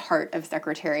 22-pound heart of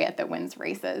Secretariat that wins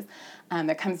races,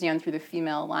 that comes down through the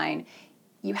female line,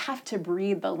 you have to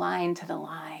breed the line to the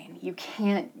line. You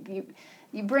can't, you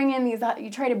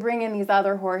try to bring in these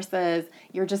other horses,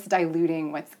 you're just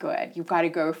diluting what's good. You've got to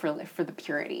go for the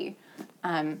purity.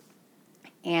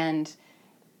 And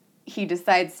he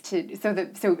decides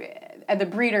and the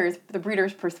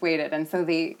breeders persuaded, and so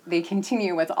they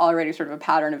continue what's already sort of a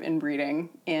pattern of inbreeding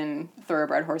in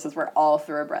thoroughbred horses, where all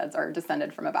thoroughbreds are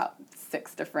descended from about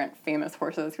 6 different famous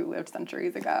horses who lived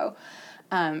centuries ago,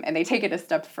 and they take it a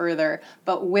step further.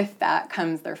 But with that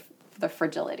comes the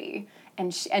fragility,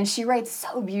 and she writes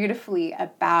so beautifully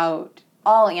about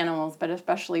all animals, but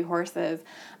especially horses,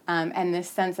 and this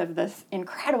sense of this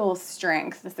incredible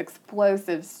strength, this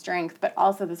explosive strength, but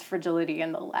also this fragility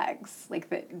in the legs. Like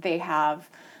that they have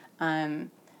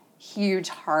huge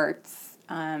hearts,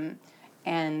 and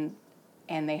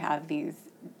they have these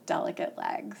delicate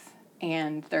legs.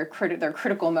 And there are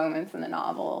critical moments in the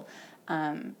novel,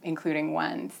 including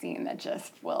one scene that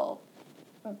just will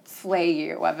slay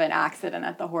you of an accident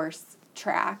at the horse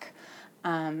track.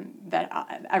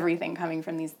 That everything coming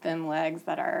from these thin legs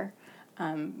that are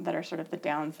sort of the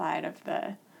downside of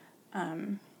the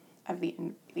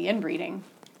inbreeding.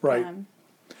 Right.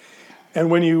 And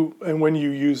when you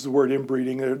use the word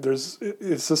inbreeding,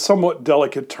 it's a somewhat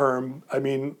delicate term. I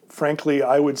mean, frankly,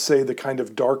 I would say the kind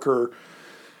of darker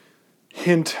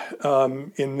hint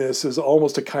in this is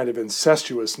almost a kind of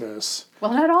incestuousness.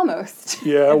 Well, not almost.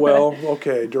 Yeah, well,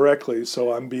 okay, directly.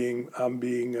 So I'm being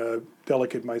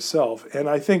delicate myself, and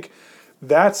I think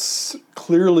that's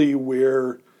clearly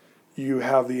where you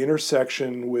have the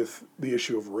intersection with the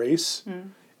issue of race,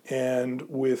 and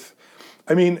with,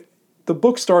 I mean, the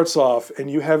book starts off, and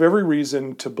you have every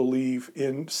reason to believe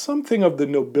in something of the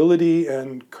nobility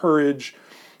and courage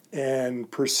and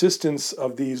persistence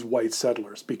of these white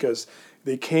settlers, because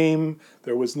they came,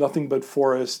 there was nothing but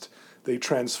forest, they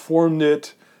transformed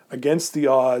it against the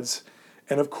odds,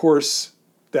 and of course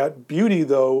that beauty,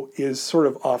 though, is sort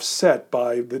of offset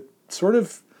by the sort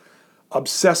of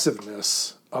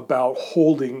obsessiveness about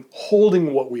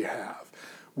holding what we have.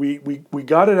 We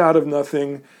got it out of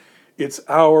nothing, it's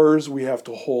ours, we have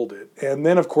to hold it. And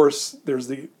then, of course, there's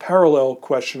the parallel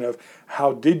question of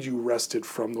how did you wrest it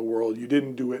from the world? You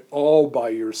didn't do it all by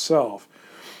yourself.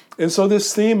 And so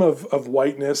this theme of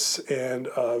whiteness and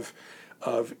of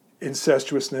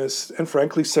incestuousness and,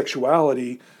 frankly,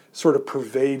 sexuality sort of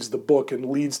pervades the book and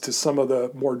leads to some of the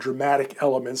more dramatic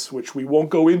elements, which we won't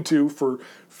go into for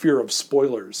fear of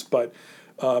spoilers. But,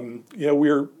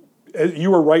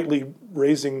 you were rightly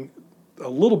raising a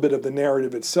little bit of the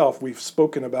narrative itself. We've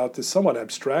spoken about this somewhat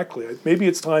abstractly. Maybe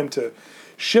it's time to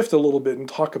shift a little bit and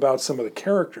talk about some of the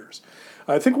characters.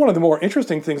 I think one of the more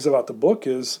interesting things about the book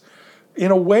is,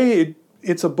 in a way,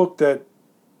 it's a book that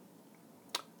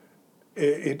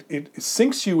it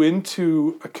sinks you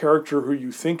into a character who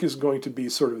you think is going to be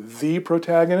sort of the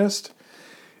protagonist,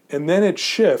 and then it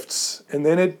shifts, and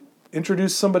then it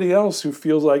introduces somebody else who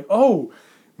feels like, oh,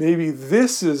 maybe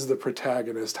this is the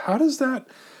protagonist. How does that...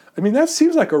 I mean, that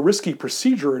seems like a risky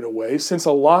procedure in a way, since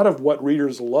a lot of what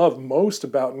readers love most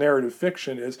about narrative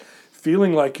fiction is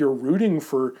feeling like you're rooting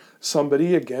for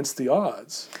somebody against the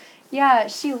odds. Yeah,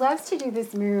 she loves to do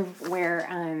this move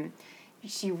where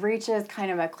she reaches kind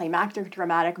of a climactic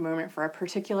dramatic moment for a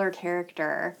particular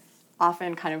character,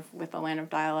 often kind of with a line of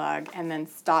dialogue, and then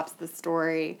stops the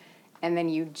story, and then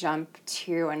you jump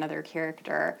to another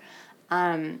character.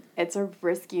 It's a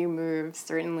risky move,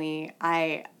 certainly.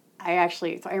 I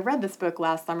read this book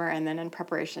last summer, and then in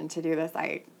preparation to do this,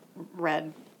 I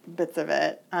read bits of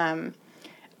it.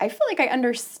 I feel like I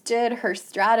understood her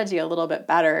strategy a little bit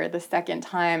better the second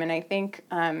time, and I think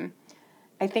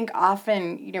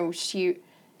often,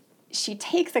 she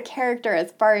takes a character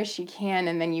as far as she can,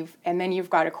 and then you've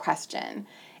got a question,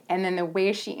 and then the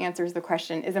way she answers the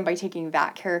question isn't by taking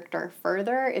that character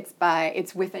further;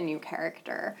 it's with a new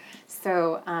character.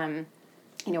 So,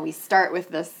 we start with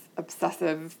this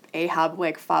obsessive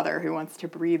Ahab-like father who wants to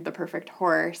breed the perfect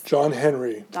horse. John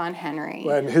Henry.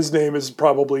 And his name is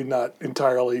probably not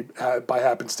entirely by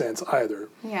happenstance either.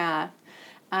 Yeah.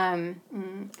 And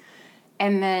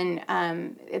then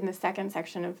in the second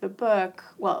section of the book,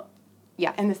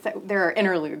 there are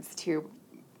interludes too,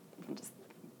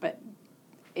 but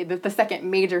the second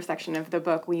major section of the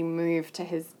book, we move to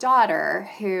his daughter,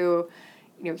 who,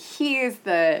 he's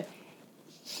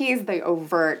the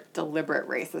overt, deliberate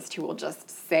racist who will just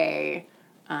say,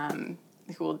 who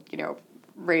will,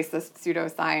 racist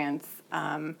pseudoscience.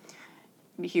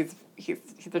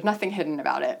 There's nothing hidden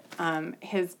about it.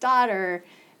 His daughter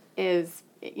is,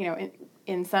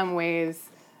 in some ways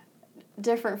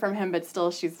different from him, but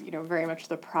still she's, very much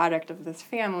the product of this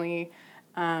family.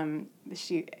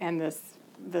 She and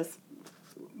this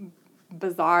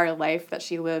bizarre life that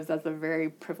she lives as a very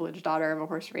privileged daughter of a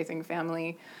horse racing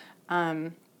family.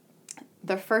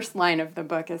 The first line of the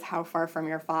book is, "How far from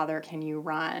your father can you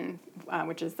run?"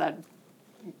 Which is said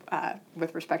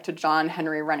with respect to John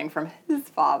Henry running from his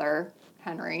father,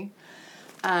 Henry.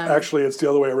 Actually, it's the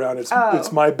other way around.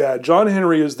 It's my bad. John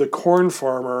Henry is the corn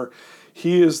farmer.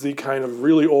 He is the kind of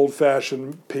really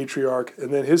old-fashioned patriarch,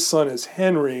 and then his son is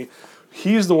Henry.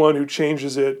 He's the one who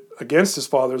changes it against his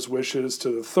father's wishes to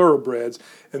the thoroughbreds,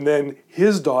 and then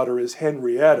his daughter is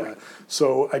Henrietta.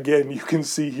 So again, you can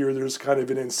see here there's kind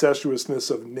of an incestuousness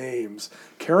of names.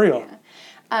 Carry on.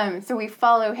 Yeah. So we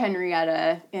follow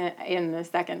Henrietta in the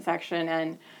second section,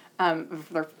 and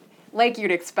like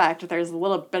you'd expect, there's a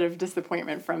little bit of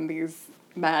disappointment from these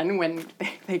men when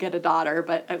they get a daughter,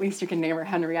 but at least you can name her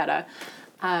Henrietta.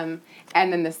 And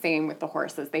then the same with the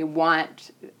horses. They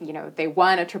want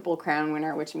a Triple Crown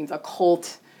winner, which means a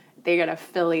colt. They get a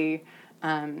filly.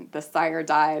 The sire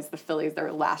dies. The filly's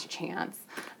their last chance.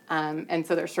 And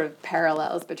so there's sort of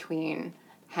parallels between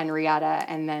Henrietta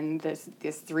and then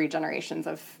these three generations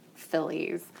of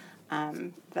fillies.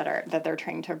 that they're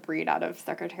trying to breed out of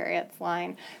Secretariat's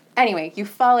line. Anyway, you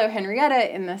follow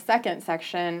Henrietta in the second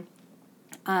section.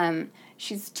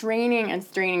 She's straining and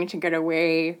straining to get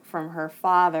away from her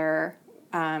father,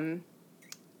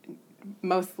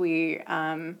 mostly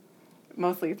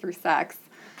through sex,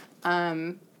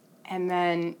 and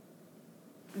then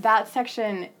that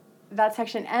section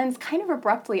ends kind of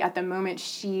abruptly at the moment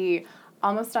she,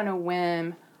 almost on a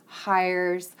whim,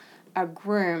 hires a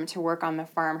groom to work on the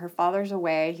farm. Her father's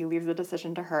away. He leaves the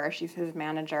decision to her. She's his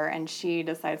manager, and she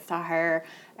decides to hire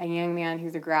a young man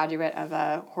who's a graduate of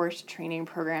a horse training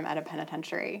program at a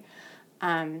penitentiary.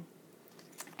 And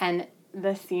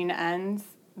the scene ends.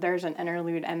 There's an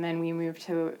interlude, and then we move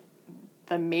to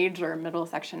the major middle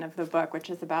section of the book, which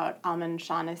is about Almon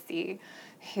Shaughnessy,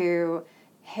 who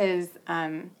his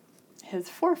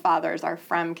forefathers are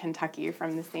from Kentucky,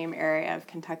 from the same area of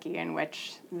Kentucky in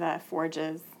which the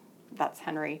Forges, that's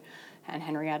Henry and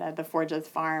Henrietta, the Forges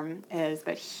farm is,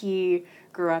 but he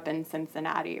grew up in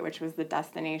Cincinnati, which was the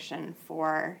destination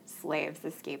for slaves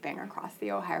escaping across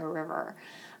the Ohio River,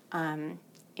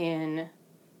 in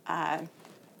a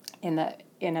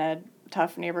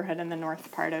tough neighborhood in the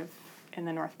north part of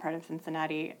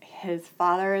Cincinnati. His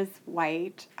father is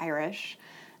white, Irish.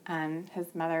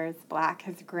 His mother is black.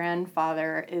 His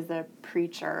grandfather is a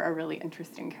preacher, a really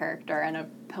interesting character, and a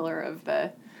pillar of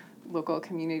the local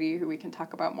community who we can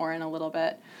talk about more in a little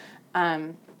bit.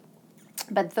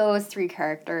 But those three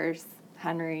characters,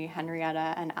 Henry,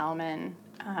 Henrietta, and Almon,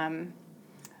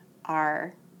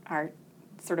 are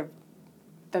sort of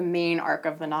the main arc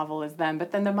of the novel is them,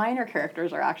 but then the minor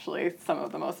characters are actually some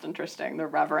of the most interesting. The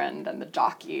Reverend and the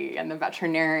jockey and the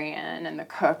veterinarian and the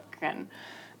cook, and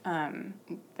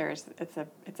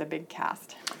it's a big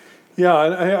cast. Yeah,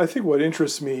 and I think what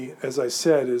interests me, as I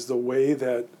said, is the way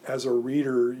that as a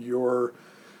reader your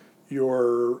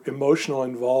emotional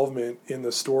involvement in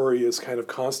the story is kind of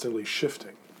constantly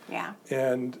shifting. Yeah.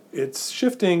 And it's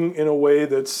shifting in a way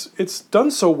it's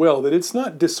done so well that it's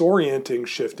not disorienting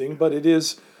shifting, but it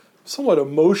is somewhat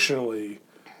emotionally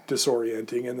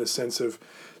disorienting in the sense of,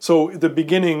 so the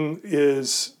beginning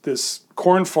is this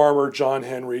corn farmer, John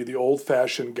Henry, the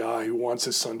old-fashioned guy who wants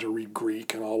his son to read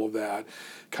Greek and all of that,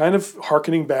 kind of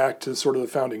hearkening back to sort of the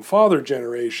founding father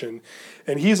generation,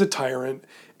 and he's a tyrant,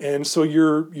 and so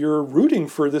you're rooting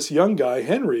for this young guy,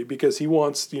 Henry, because he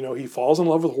wants, he falls in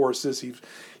love with horses.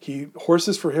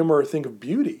 Horses for him are a thing of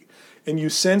beauty, and you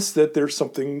sense that there's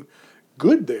something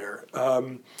good there.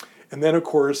 And then, of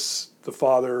course, the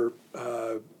father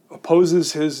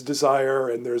opposes his desire,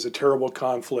 and there's a terrible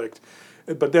conflict.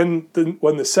 But then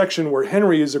when the section where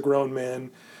Henry is a grown man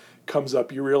comes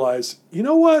up, you realize, you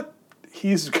know what?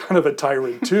 He's kind of a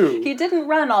tyrant too. He didn't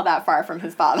run all that far from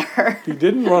his father. He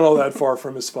didn't run all that far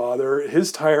from his father.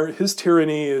 His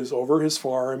tyranny is over his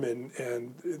farm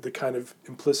and the kind of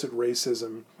implicit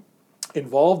racism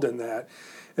involved in that.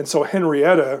 And so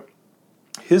Henrietta,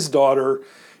 his daughter,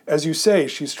 as you say,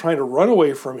 she's trying to run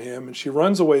away from him, and she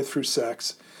runs away through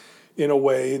sex in a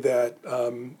way that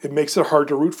it makes it hard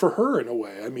to root for her in a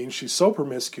way. I mean, she's so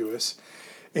promiscuous.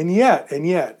 And yet,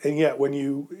 when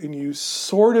you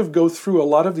sort of go through a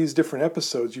lot of these different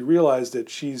episodes, you realize that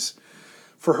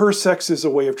for her, sex is a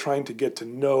way of trying to get to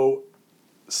know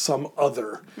some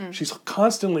other. She's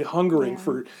constantly hungering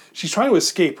she's trying to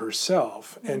escape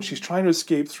herself, and she's trying to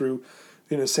escape through,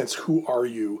 in a sense, who are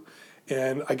you?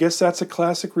 And I guess that's a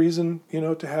classic reason,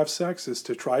 to have sex, is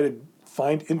to try to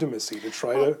find intimacy, to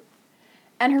try to...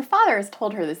 And her father has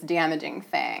told her this damaging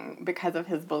thing because of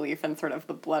his belief in sort of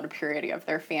the blood purity of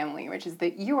their family, which is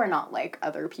that you are not like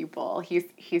other people.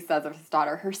 He says of his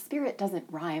daughter, her spirit doesn't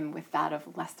rhyme with that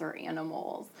of lesser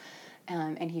animals.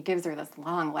 And he gives her this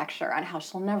long lecture on how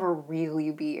she'll never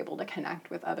really be able to connect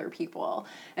with other people.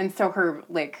 And so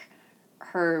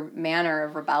her manner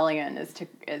of rebellion is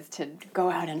to go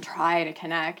out and try to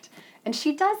connect. And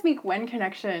she does make one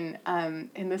connection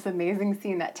in this amazing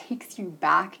scene that takes you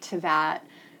back to that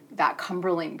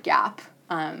Cumberland Gap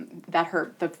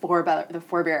that the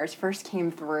forebears first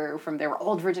came through from. They were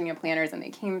old Virginia planters, and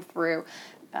they came through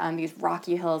these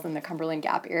rocky hills in the Cumberland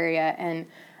Gap area.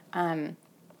 And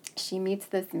she meets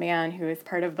this man who is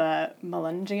part of the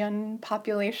Melungeon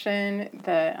population,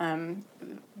 the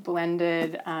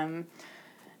blended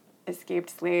escaped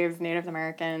slaves, Native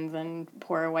Americans, and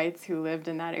poor whites who lived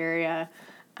in that area.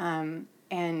 And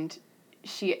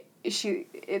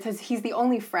it says he's the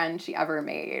only friend she ever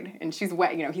made. And she's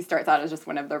he starts out as just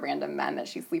one of the random men that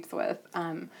she sleeps with.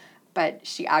 But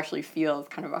she actually feels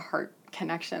kind of a heart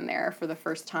connection there for the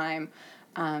first time.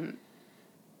 And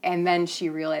then she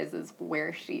realizes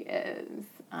where she is.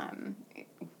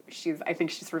 I think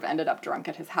she sort of ended up drunk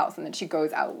at his house, and then she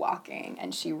goes out walking,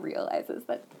 and she realizes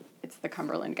that it's the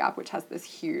Cumberland Gap, which has this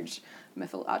huge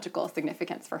mythological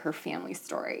significance for her family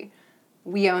story.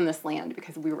 We own this land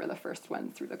because we were the first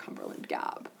ones through the Cumberland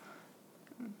Gap.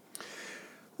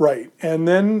 Right. And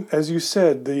then, as you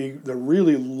said, the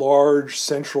really large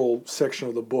central section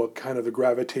of the book, kind of the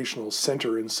gravitational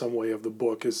center in some way of the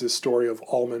book, is this story of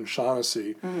Almond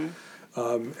Shaughnessy.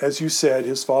 As you said,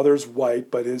 his father's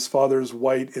white, but his father's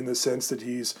white in the sense that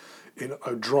he's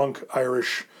a drunk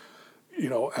Irish,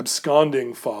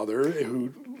 absconding father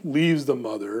who leaves the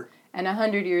mother. And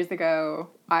 100 years ago,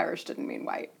 Irish didn't mean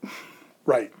white.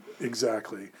 Right,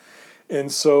 exactly. And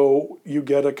so you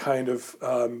get a kind of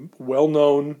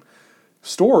well-known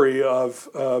story of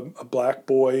a black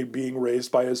boy being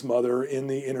raised by his mother in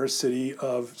the inner city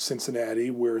of Cincinnati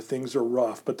where things are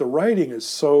rough. But the writing is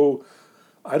so,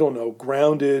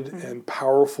 grounded and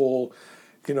powerful.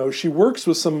 She works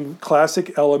with some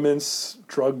classic elements,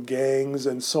 drug gangs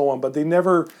and so on, but they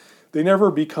never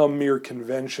become mere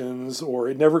conventions, or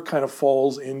it never kind of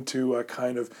falls into a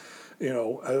kind of,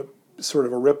 sort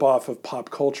of a ripoff of pop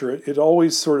culture. It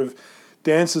always sort of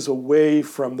dances away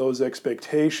from those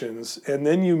expectations. And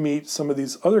then you meet some of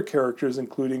these other characters,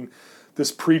 including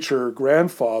this preacher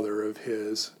grandfather of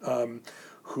his,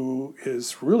 who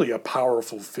is really a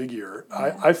powerful figure.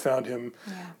 Yeah. I found him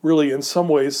really, in some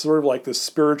ways, sort of like the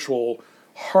spiritual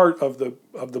heart of the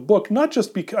book. Not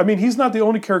just because, he's not the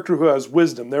only character who has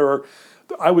wisdom.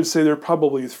 I would say there are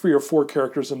probably 3 or 4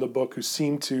 characters in the book who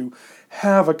seem to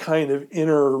have a kind of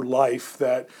inner life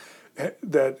that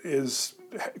is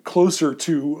closer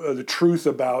to the truth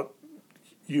about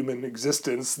human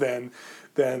existence than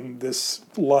this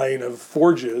line of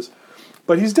Forges.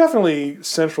 But he's definitely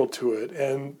central to it,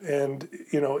 and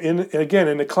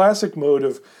in a classic mode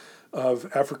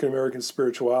of African American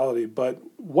spirituality. But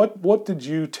what did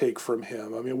you take from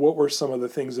him? What were some of the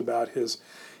things about his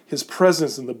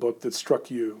presence in the book that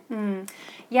struck you?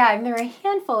 Yeah, there are a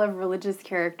handful of religious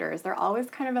characters. They're always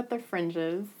kind of at the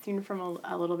fringes, seen from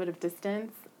a little bit of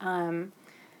distance.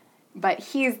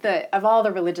 But of all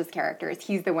the religious characters,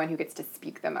 he's the one who gets to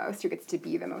speak the most, who gets to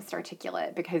be the most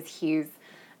articulate, because he's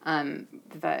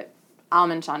the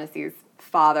Almond Shaughnessy's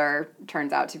father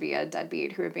turns out to be a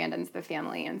deadbeat who abandons the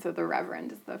family, and so the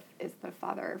Reverend is the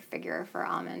father figure for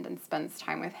Almond and spends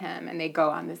time with him, and they go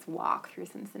on this walk through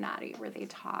Cincinnati where they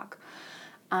talk.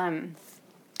 I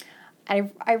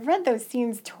read those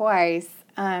scenes twice.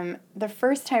 The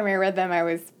first time I read them, I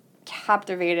was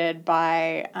captivated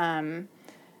by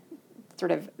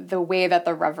sort of the way that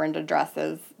the Reverend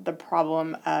addresses the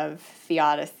problem of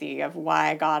theodicy, of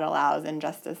why God allows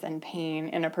injustice and pain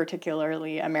in a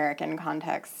particularly American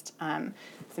context,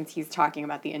 since he's talking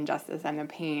about the injustice and the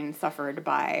pain suffered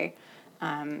by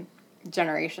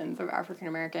generations of African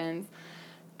Americans.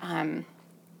 And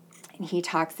he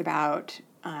talks about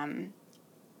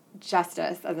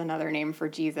justice as another name for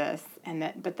Jesus,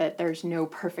 but that there's no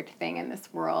perfect thing in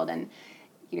this world, and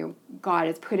God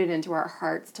has put it into our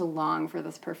hearts to long for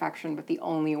this perfection, but the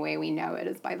only way we know it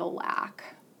is by the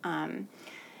lack. But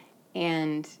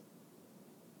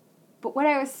what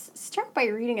I was struck by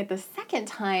reading it the second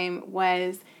time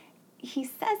was he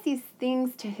says these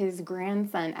things to his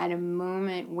grandson at a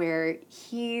moment where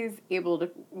he's able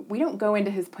to, we don't go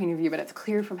into his point of view, but it's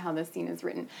clear from how this scene is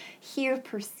written, he has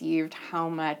perceived how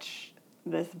much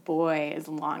this boy is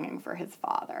longing for his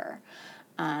father.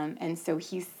 And so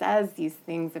he says these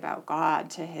things about God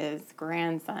to his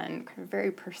grandson kind of very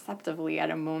perceptively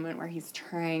at a moment where he's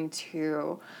trying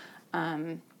to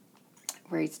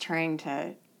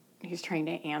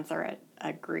answer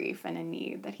a grief and a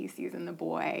need that he sees in the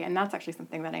boy. And that's actually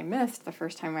something that I missed the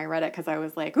first time I read it, because I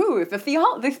was like, ooh, the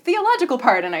theological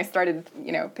part, and I started,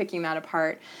 picking that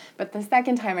apart. But the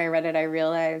second time I read it, I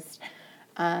realized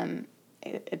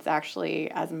it's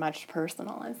actually as much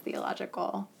personal as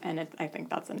theological, and I think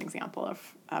that's an example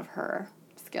of her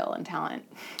skill and talent.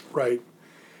 Right.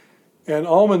 And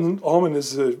Almond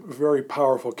is a very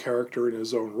powerful character in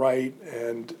his own right,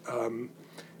 and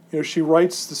she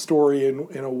writes the story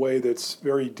in a way that's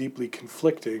very deeply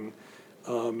conflicting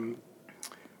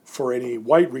for any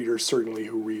white reader, certainly,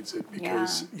 who reads it,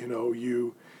 because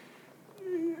you,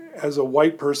 as a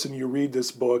white person, you read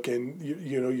this book, and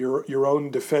your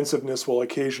own defensiveness will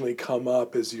occasionally come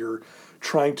up as you're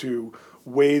trying to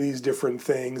weigh these different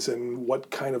things and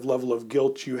what kind of level of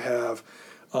guilt you have.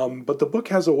 But the book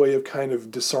has a way of kind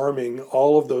of disarming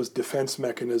all of those defense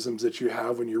mechanisms that you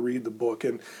have when you read the book,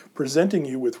 and presenting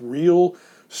you with real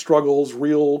struggles,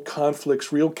 real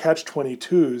conflicts, real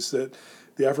catch-22s that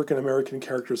the African American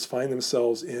characters find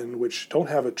themselves in, which don't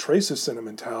have a trace of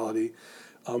sentimentality,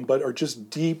 but are just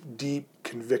deep, deep,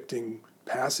 convicting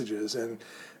passages. And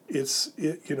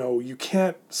you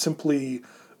can't simply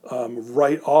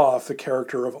write off the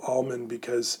character of Almond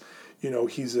because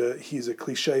he's a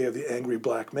cliche of the angry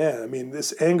black man. I mean,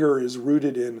 this anger is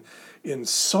rooted in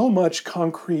so much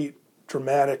concrete,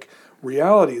 dramatic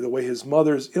reality. The way his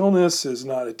mother's illness is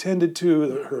not attended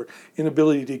to, her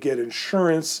inability to get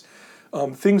insurance,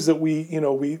 things that we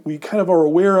kind of are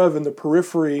aware of in the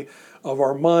periphery of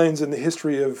our minds in the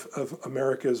history of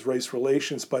America's race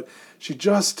relations. But she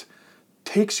just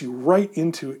takes you right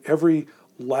into every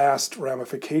last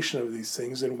ramification of these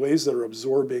things in ways that are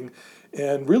absorbing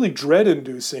and really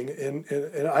dread-inducing. And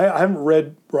I haven't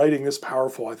read writing this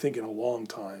powerful, I think, in a long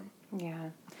time.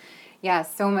 Yeah,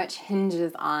 so much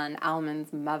hinges on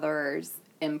Almond's mother's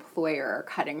employer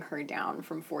cutting her down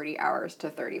from 40 hours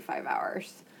to 35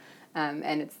 hours.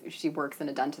 And she works in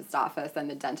a dentist's office, and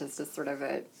the dentist is sort of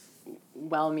a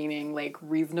well-meaning,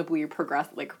 reasonably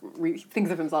progressive, thinks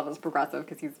of himself as progressive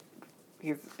because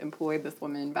he's employed this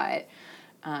woman, but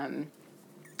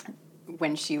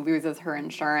when she loses her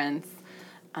insurance,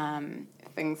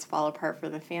 things fall apart for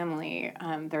the family.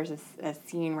 There's a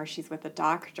scene where she's with a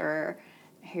doctor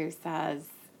who says,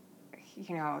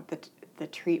 the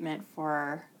treatment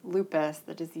for lupus,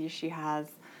 the disease she has,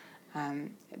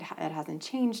 it hasn't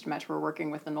changed much. We're working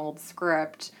with an old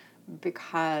script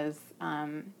because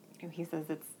he says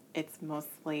it's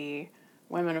mostly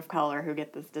women of color who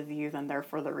get this disease, and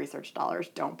therefore the research dollars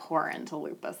don't pour into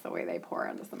lupus the way they pour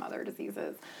into some other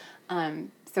diseases.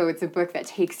 So it's a book that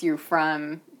takes you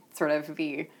from sort of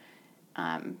the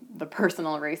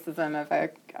personal racism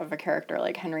of a character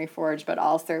like Henry Forge, but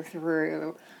also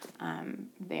through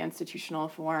the institutional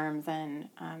forms and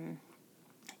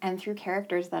through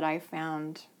characters that I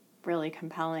found really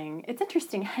compelling. It's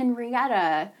interesting,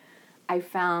 Henrietta I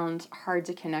found hard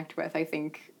to connect with, I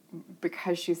think,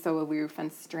 because she's so aloof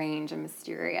and strange and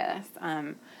mysterious.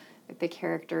 The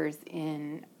characters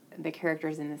in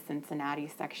the Cincinnati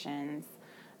sections,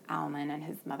 Almond and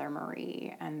his mother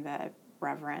Marie and the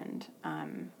Reverend, I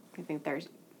think there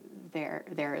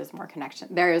is more connection.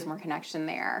 There is more connection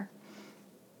there.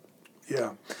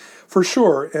 Yeah, for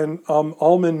sure. And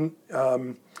Almond,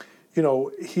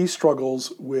 he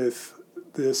struggles with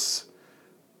this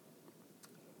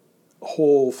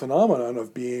whole phenomenon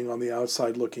of being on the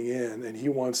outside looking in, and he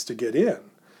wants to get in.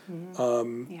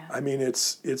 Mm-hmm. I mean,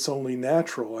 it's only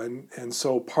natural, and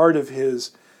so part of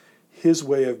his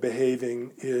way of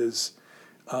behaving is,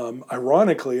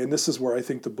 ironically, and this is where I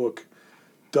think the book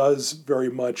does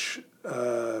very much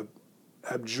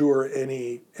abjure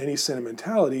any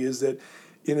sentimentality, is that,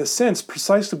 in a sense,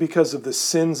 precisely because of the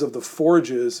sins of the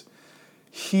Forges,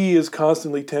 he is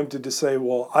constantly tempted to say,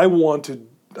 well, I want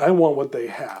what they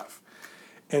have.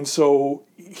 And so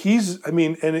and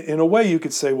in a way you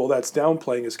could say, well, that's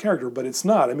downplaying his character, but it's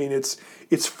not. I mean, it's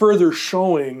further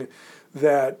showing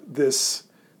that this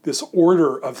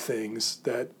order of things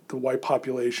that the white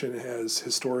population has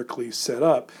historically set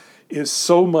up is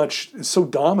so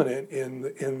dominant in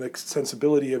the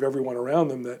sensibility of everyone around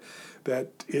them that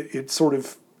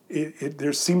it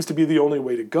there seems to be the only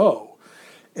way to go.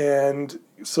 And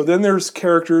so then there's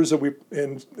characters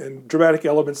and dramatic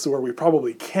elements where we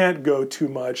probably can't go too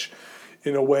much.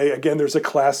 In a way, again, there's a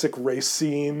classic race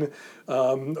scene,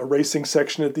 a racing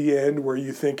section at the end where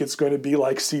you think it's going to be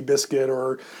like Seabiscuit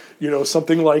or,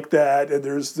 something like that. And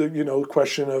there's the,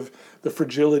 question of the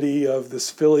fragility of this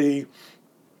filly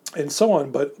and so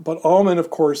on. But Almond, of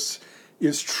course,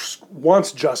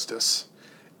 wants justice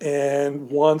and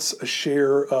wants a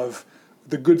share of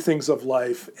the good things of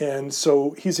life. And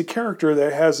so he's a character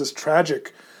that has this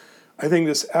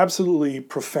this absolutely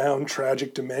profound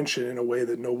tragic dimension in a way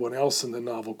that no one else in the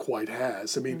novel quite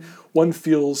has. I mean, one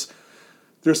feels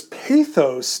there's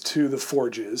pathos to the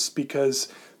Forges because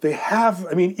they have,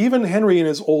 even Henry in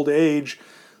his old age,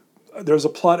 there's a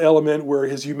plot element where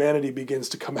his humanity begins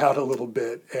to come out a little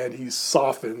bit and he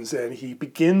softens and he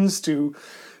begins to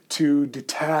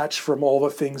detach from all the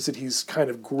things that he's kind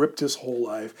of gripped his whole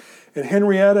life. And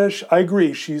Henrietta, I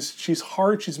agree, she's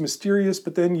hard, she's mysterious,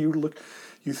 but then you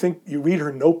read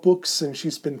her notebooks and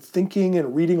she's been thinking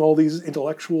and reading all these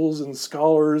intellectuals and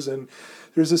scholars, and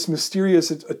there's this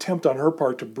mysterious attempt on her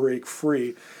part to break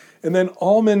free. And then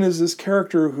Almond is this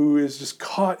character who is just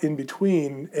caught in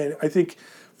between, and I think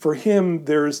for him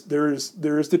there's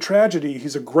the tragedy.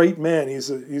 He's a great man.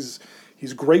 He's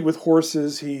great with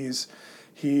horses. He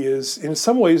is in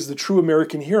some ways the true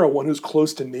American hero, one who's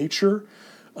close to nature,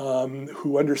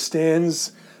 who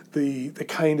understands the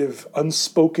kind of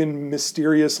unspoken,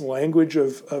 mysterious language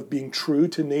of being true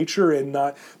to nature and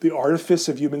not the artifice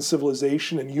of human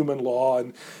civilization and human law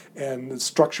and the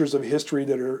structures of history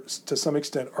that are to some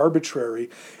extent arbitrary.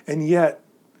 And yet,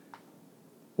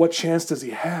 what chance does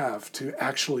he have to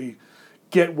actually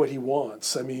get what he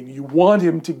wants? I mean, you want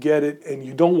him to get it and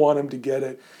you don't want him to get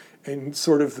it. And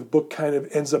sort of the book kind of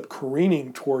ends up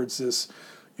careening towards this,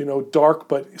 dark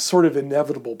but sort of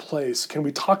inevitable place. Can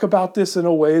we talk about this in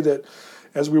a way that,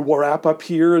 as we wrap up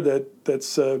here,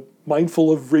 that's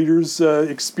mindful of readers'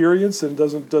 experience and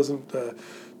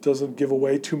doesn't give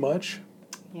away too much?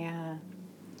 Yeah.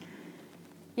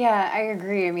 Yeah, I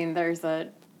agree. I mean,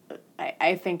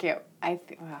 I think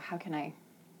how can I?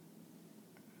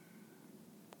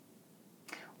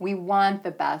 We want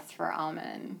the best for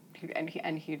Almond,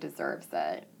 and he deserves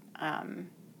it.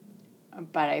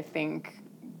 But I think,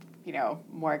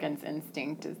 Morgan's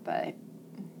instinct is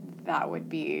that wouldn't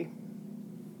be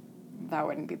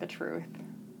the truth.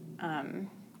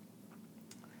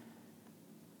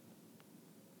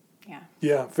 Yeah.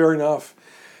 Yeah, fair enough.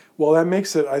 Well, that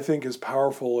makes it, I think, as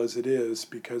powerful as it is,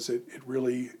 because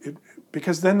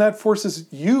because then that forces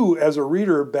you as a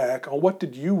reader back on what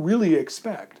did you really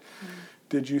expect?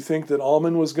 Did you think that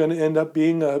Almond was going to end up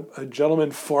being a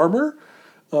gentleman farmer?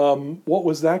 What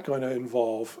was that going to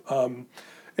involve?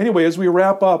 Anyway, as we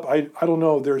wrap up, I don't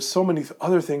know, there's so many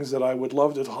other things that I would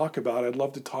love to talk about. I'd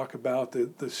love to talk about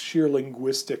the sheer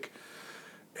linguistic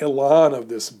elan of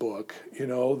this book,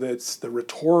 that's the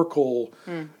rhetorical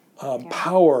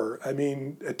power. I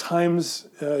mean, at times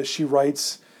she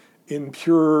writes in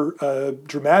pure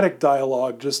dramatic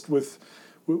dialogue, just with,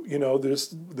 there's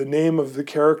the name of the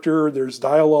character, there's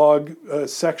dialogue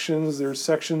sections, there's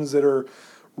sections that are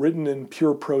written in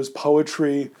pure prose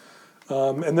poetry.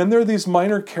 And then there are these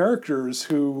minor characters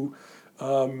who,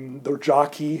 the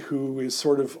jockey, who is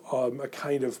sort of a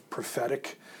kind of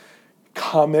prophetic,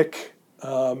 comic,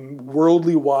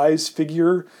 worldly wise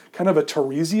figure, kind of a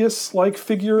Tiresias-like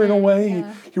figure in a way.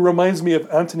 Yeah. He reminds me of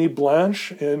Anthony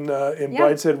Blanche in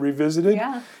Brideshead Revisited.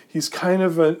 Yeah. He's kind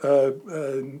of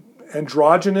an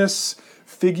androgynous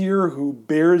figure who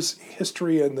bears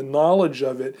history and the knowledge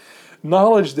of it,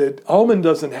 knowledge that Almond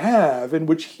doesn't have, in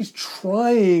which he's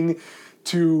trying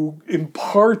to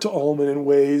impart to Almond in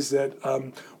ways that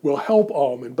will help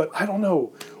Almond. But I don't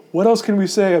know. What else can we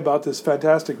say about this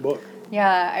fantastic book?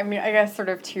 Yeah, I mean, I guess sort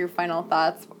of two final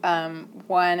thoughts.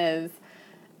 One is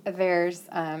there's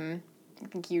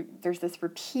this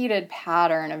repeated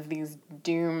pattern of these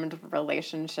doomed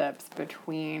relationships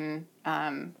between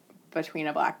a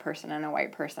black person and a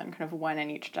white person, kind of one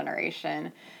in each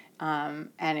generation. And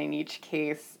in each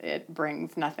case, it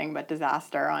brings nothing but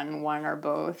disaster on one or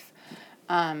both.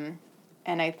 And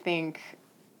I think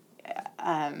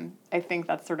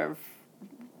that's sort of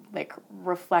like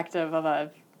reflective of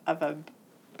a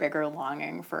bigger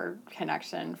longing for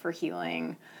connection, for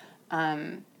healing.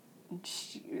 The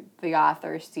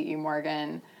author, C.E.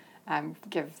 Morgan,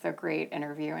 gives a great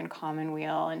interview in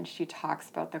Commonweal, and she talks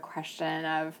about the question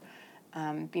of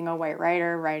being a white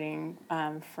writer, writing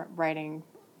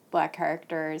Black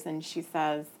characters, and she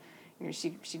says,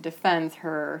 she defends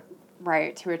her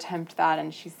right to attempt that,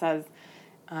 and she says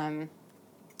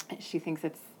she thinks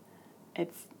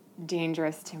it's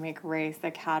dangerous to make race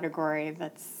a category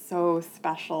that's so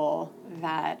special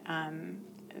that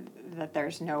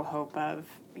there's no hope of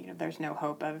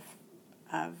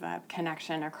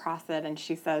connection across it. And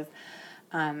she says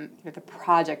the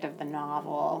project of the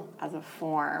novel as a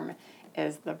form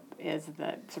is the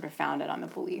sort of founded on the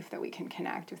belief that we can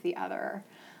connect with the other.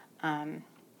 My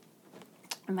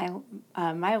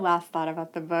last thought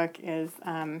about the book is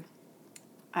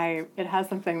it has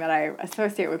something that I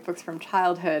associate with books from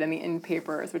childhood and the end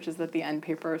papers, which is that the end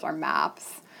papers are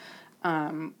maps.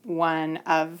 One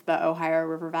of the Ohio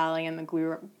River Valley and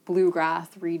the Bluegrass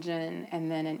region, and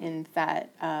then an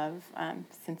inset of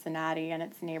Cincinnati and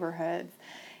its neighborhoods.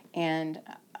 And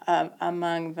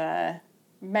among the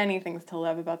many things to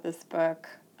love about this book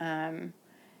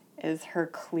is her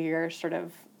clear sort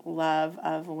of love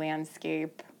of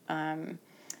landscape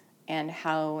and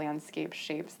how landscape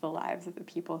shapes the lives of the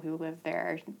people who live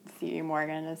there. C.E.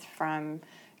 Morgan is from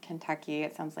Kentucky.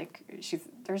 It sounds like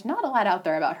there's not a lot out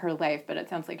there about her life, but it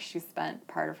sounds like she spent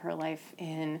part of her life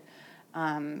in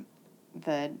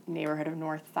the neighborhood of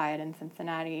North Side in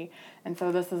Cincinnati. And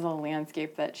so this is a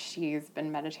landscape that she's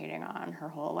been meditating on her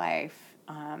whole life,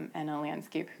 and a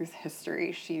landscape whose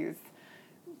history she's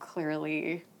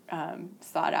clearly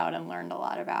sought out and learned a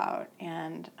lot about.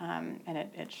 And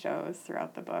it shows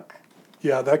throughout the book.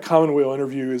 Yeah, that Commonweal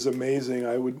interview is amazing.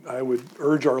 I would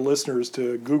urge our listeners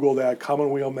to Google that,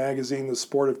 Commonweal Magazine, The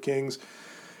Sport of Kings.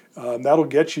 That'll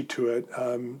get you to it.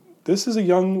 This is a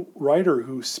young writer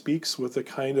who speaks with a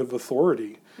kind of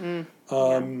authority. And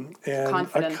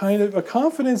confidence. a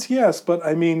confidence, yes, but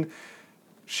I mean,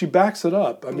 she backs it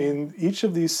up. I mean, each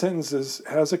of these sentences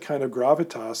has a kind of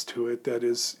gravitas to it that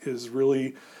is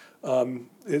really,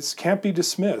 it can't be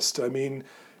dismissed. I mean,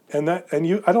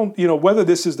 whether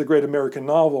this is the great American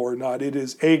novel or not, it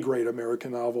is a great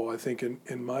American novel, I think,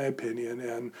 in my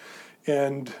opinion,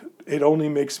 and it only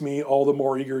makes me all the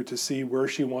more eager to see where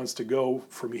she wants to go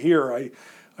from here.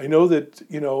 I know that,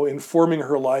 in forming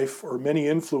her life or many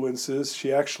influences,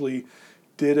 she actually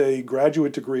did a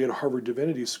graduate degree at Harvard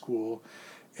Divinity School.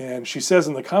 And she says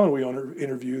in the Commonweal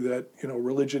interview that,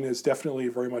 religion is definitely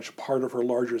very much a part of her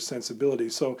larger sensibility.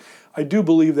 So I do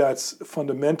believe that's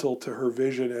fundamental to her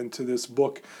vision and to this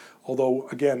book, although,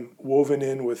 again, woven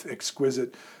in with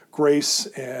exquisite grace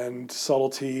and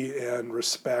subtlety and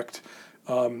respect.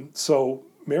 So,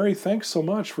 Mary, thanks so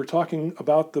much for talking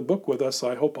about the book with us.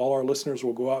 I hope all our listeners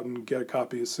will go out and get a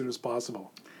copy as soon as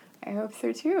possible. I hope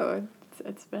so, too.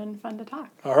 It's been fun to talk.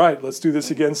 All right, let's do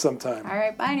this again sometime. All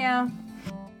right, bye now.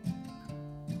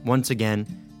 Once again,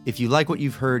 if you like what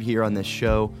you've heard here on this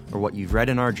show or what you've read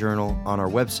in our journal, on our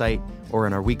website, or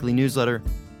in our weekly newsletter,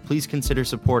 please consider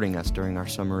supporting us during our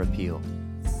summer appeal.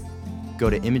 Go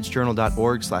to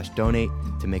imagejournal.org/donate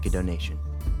to make a donation.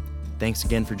 Thanks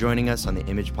again for joining us on the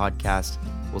Image Podcast.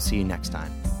 We'll see you next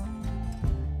time.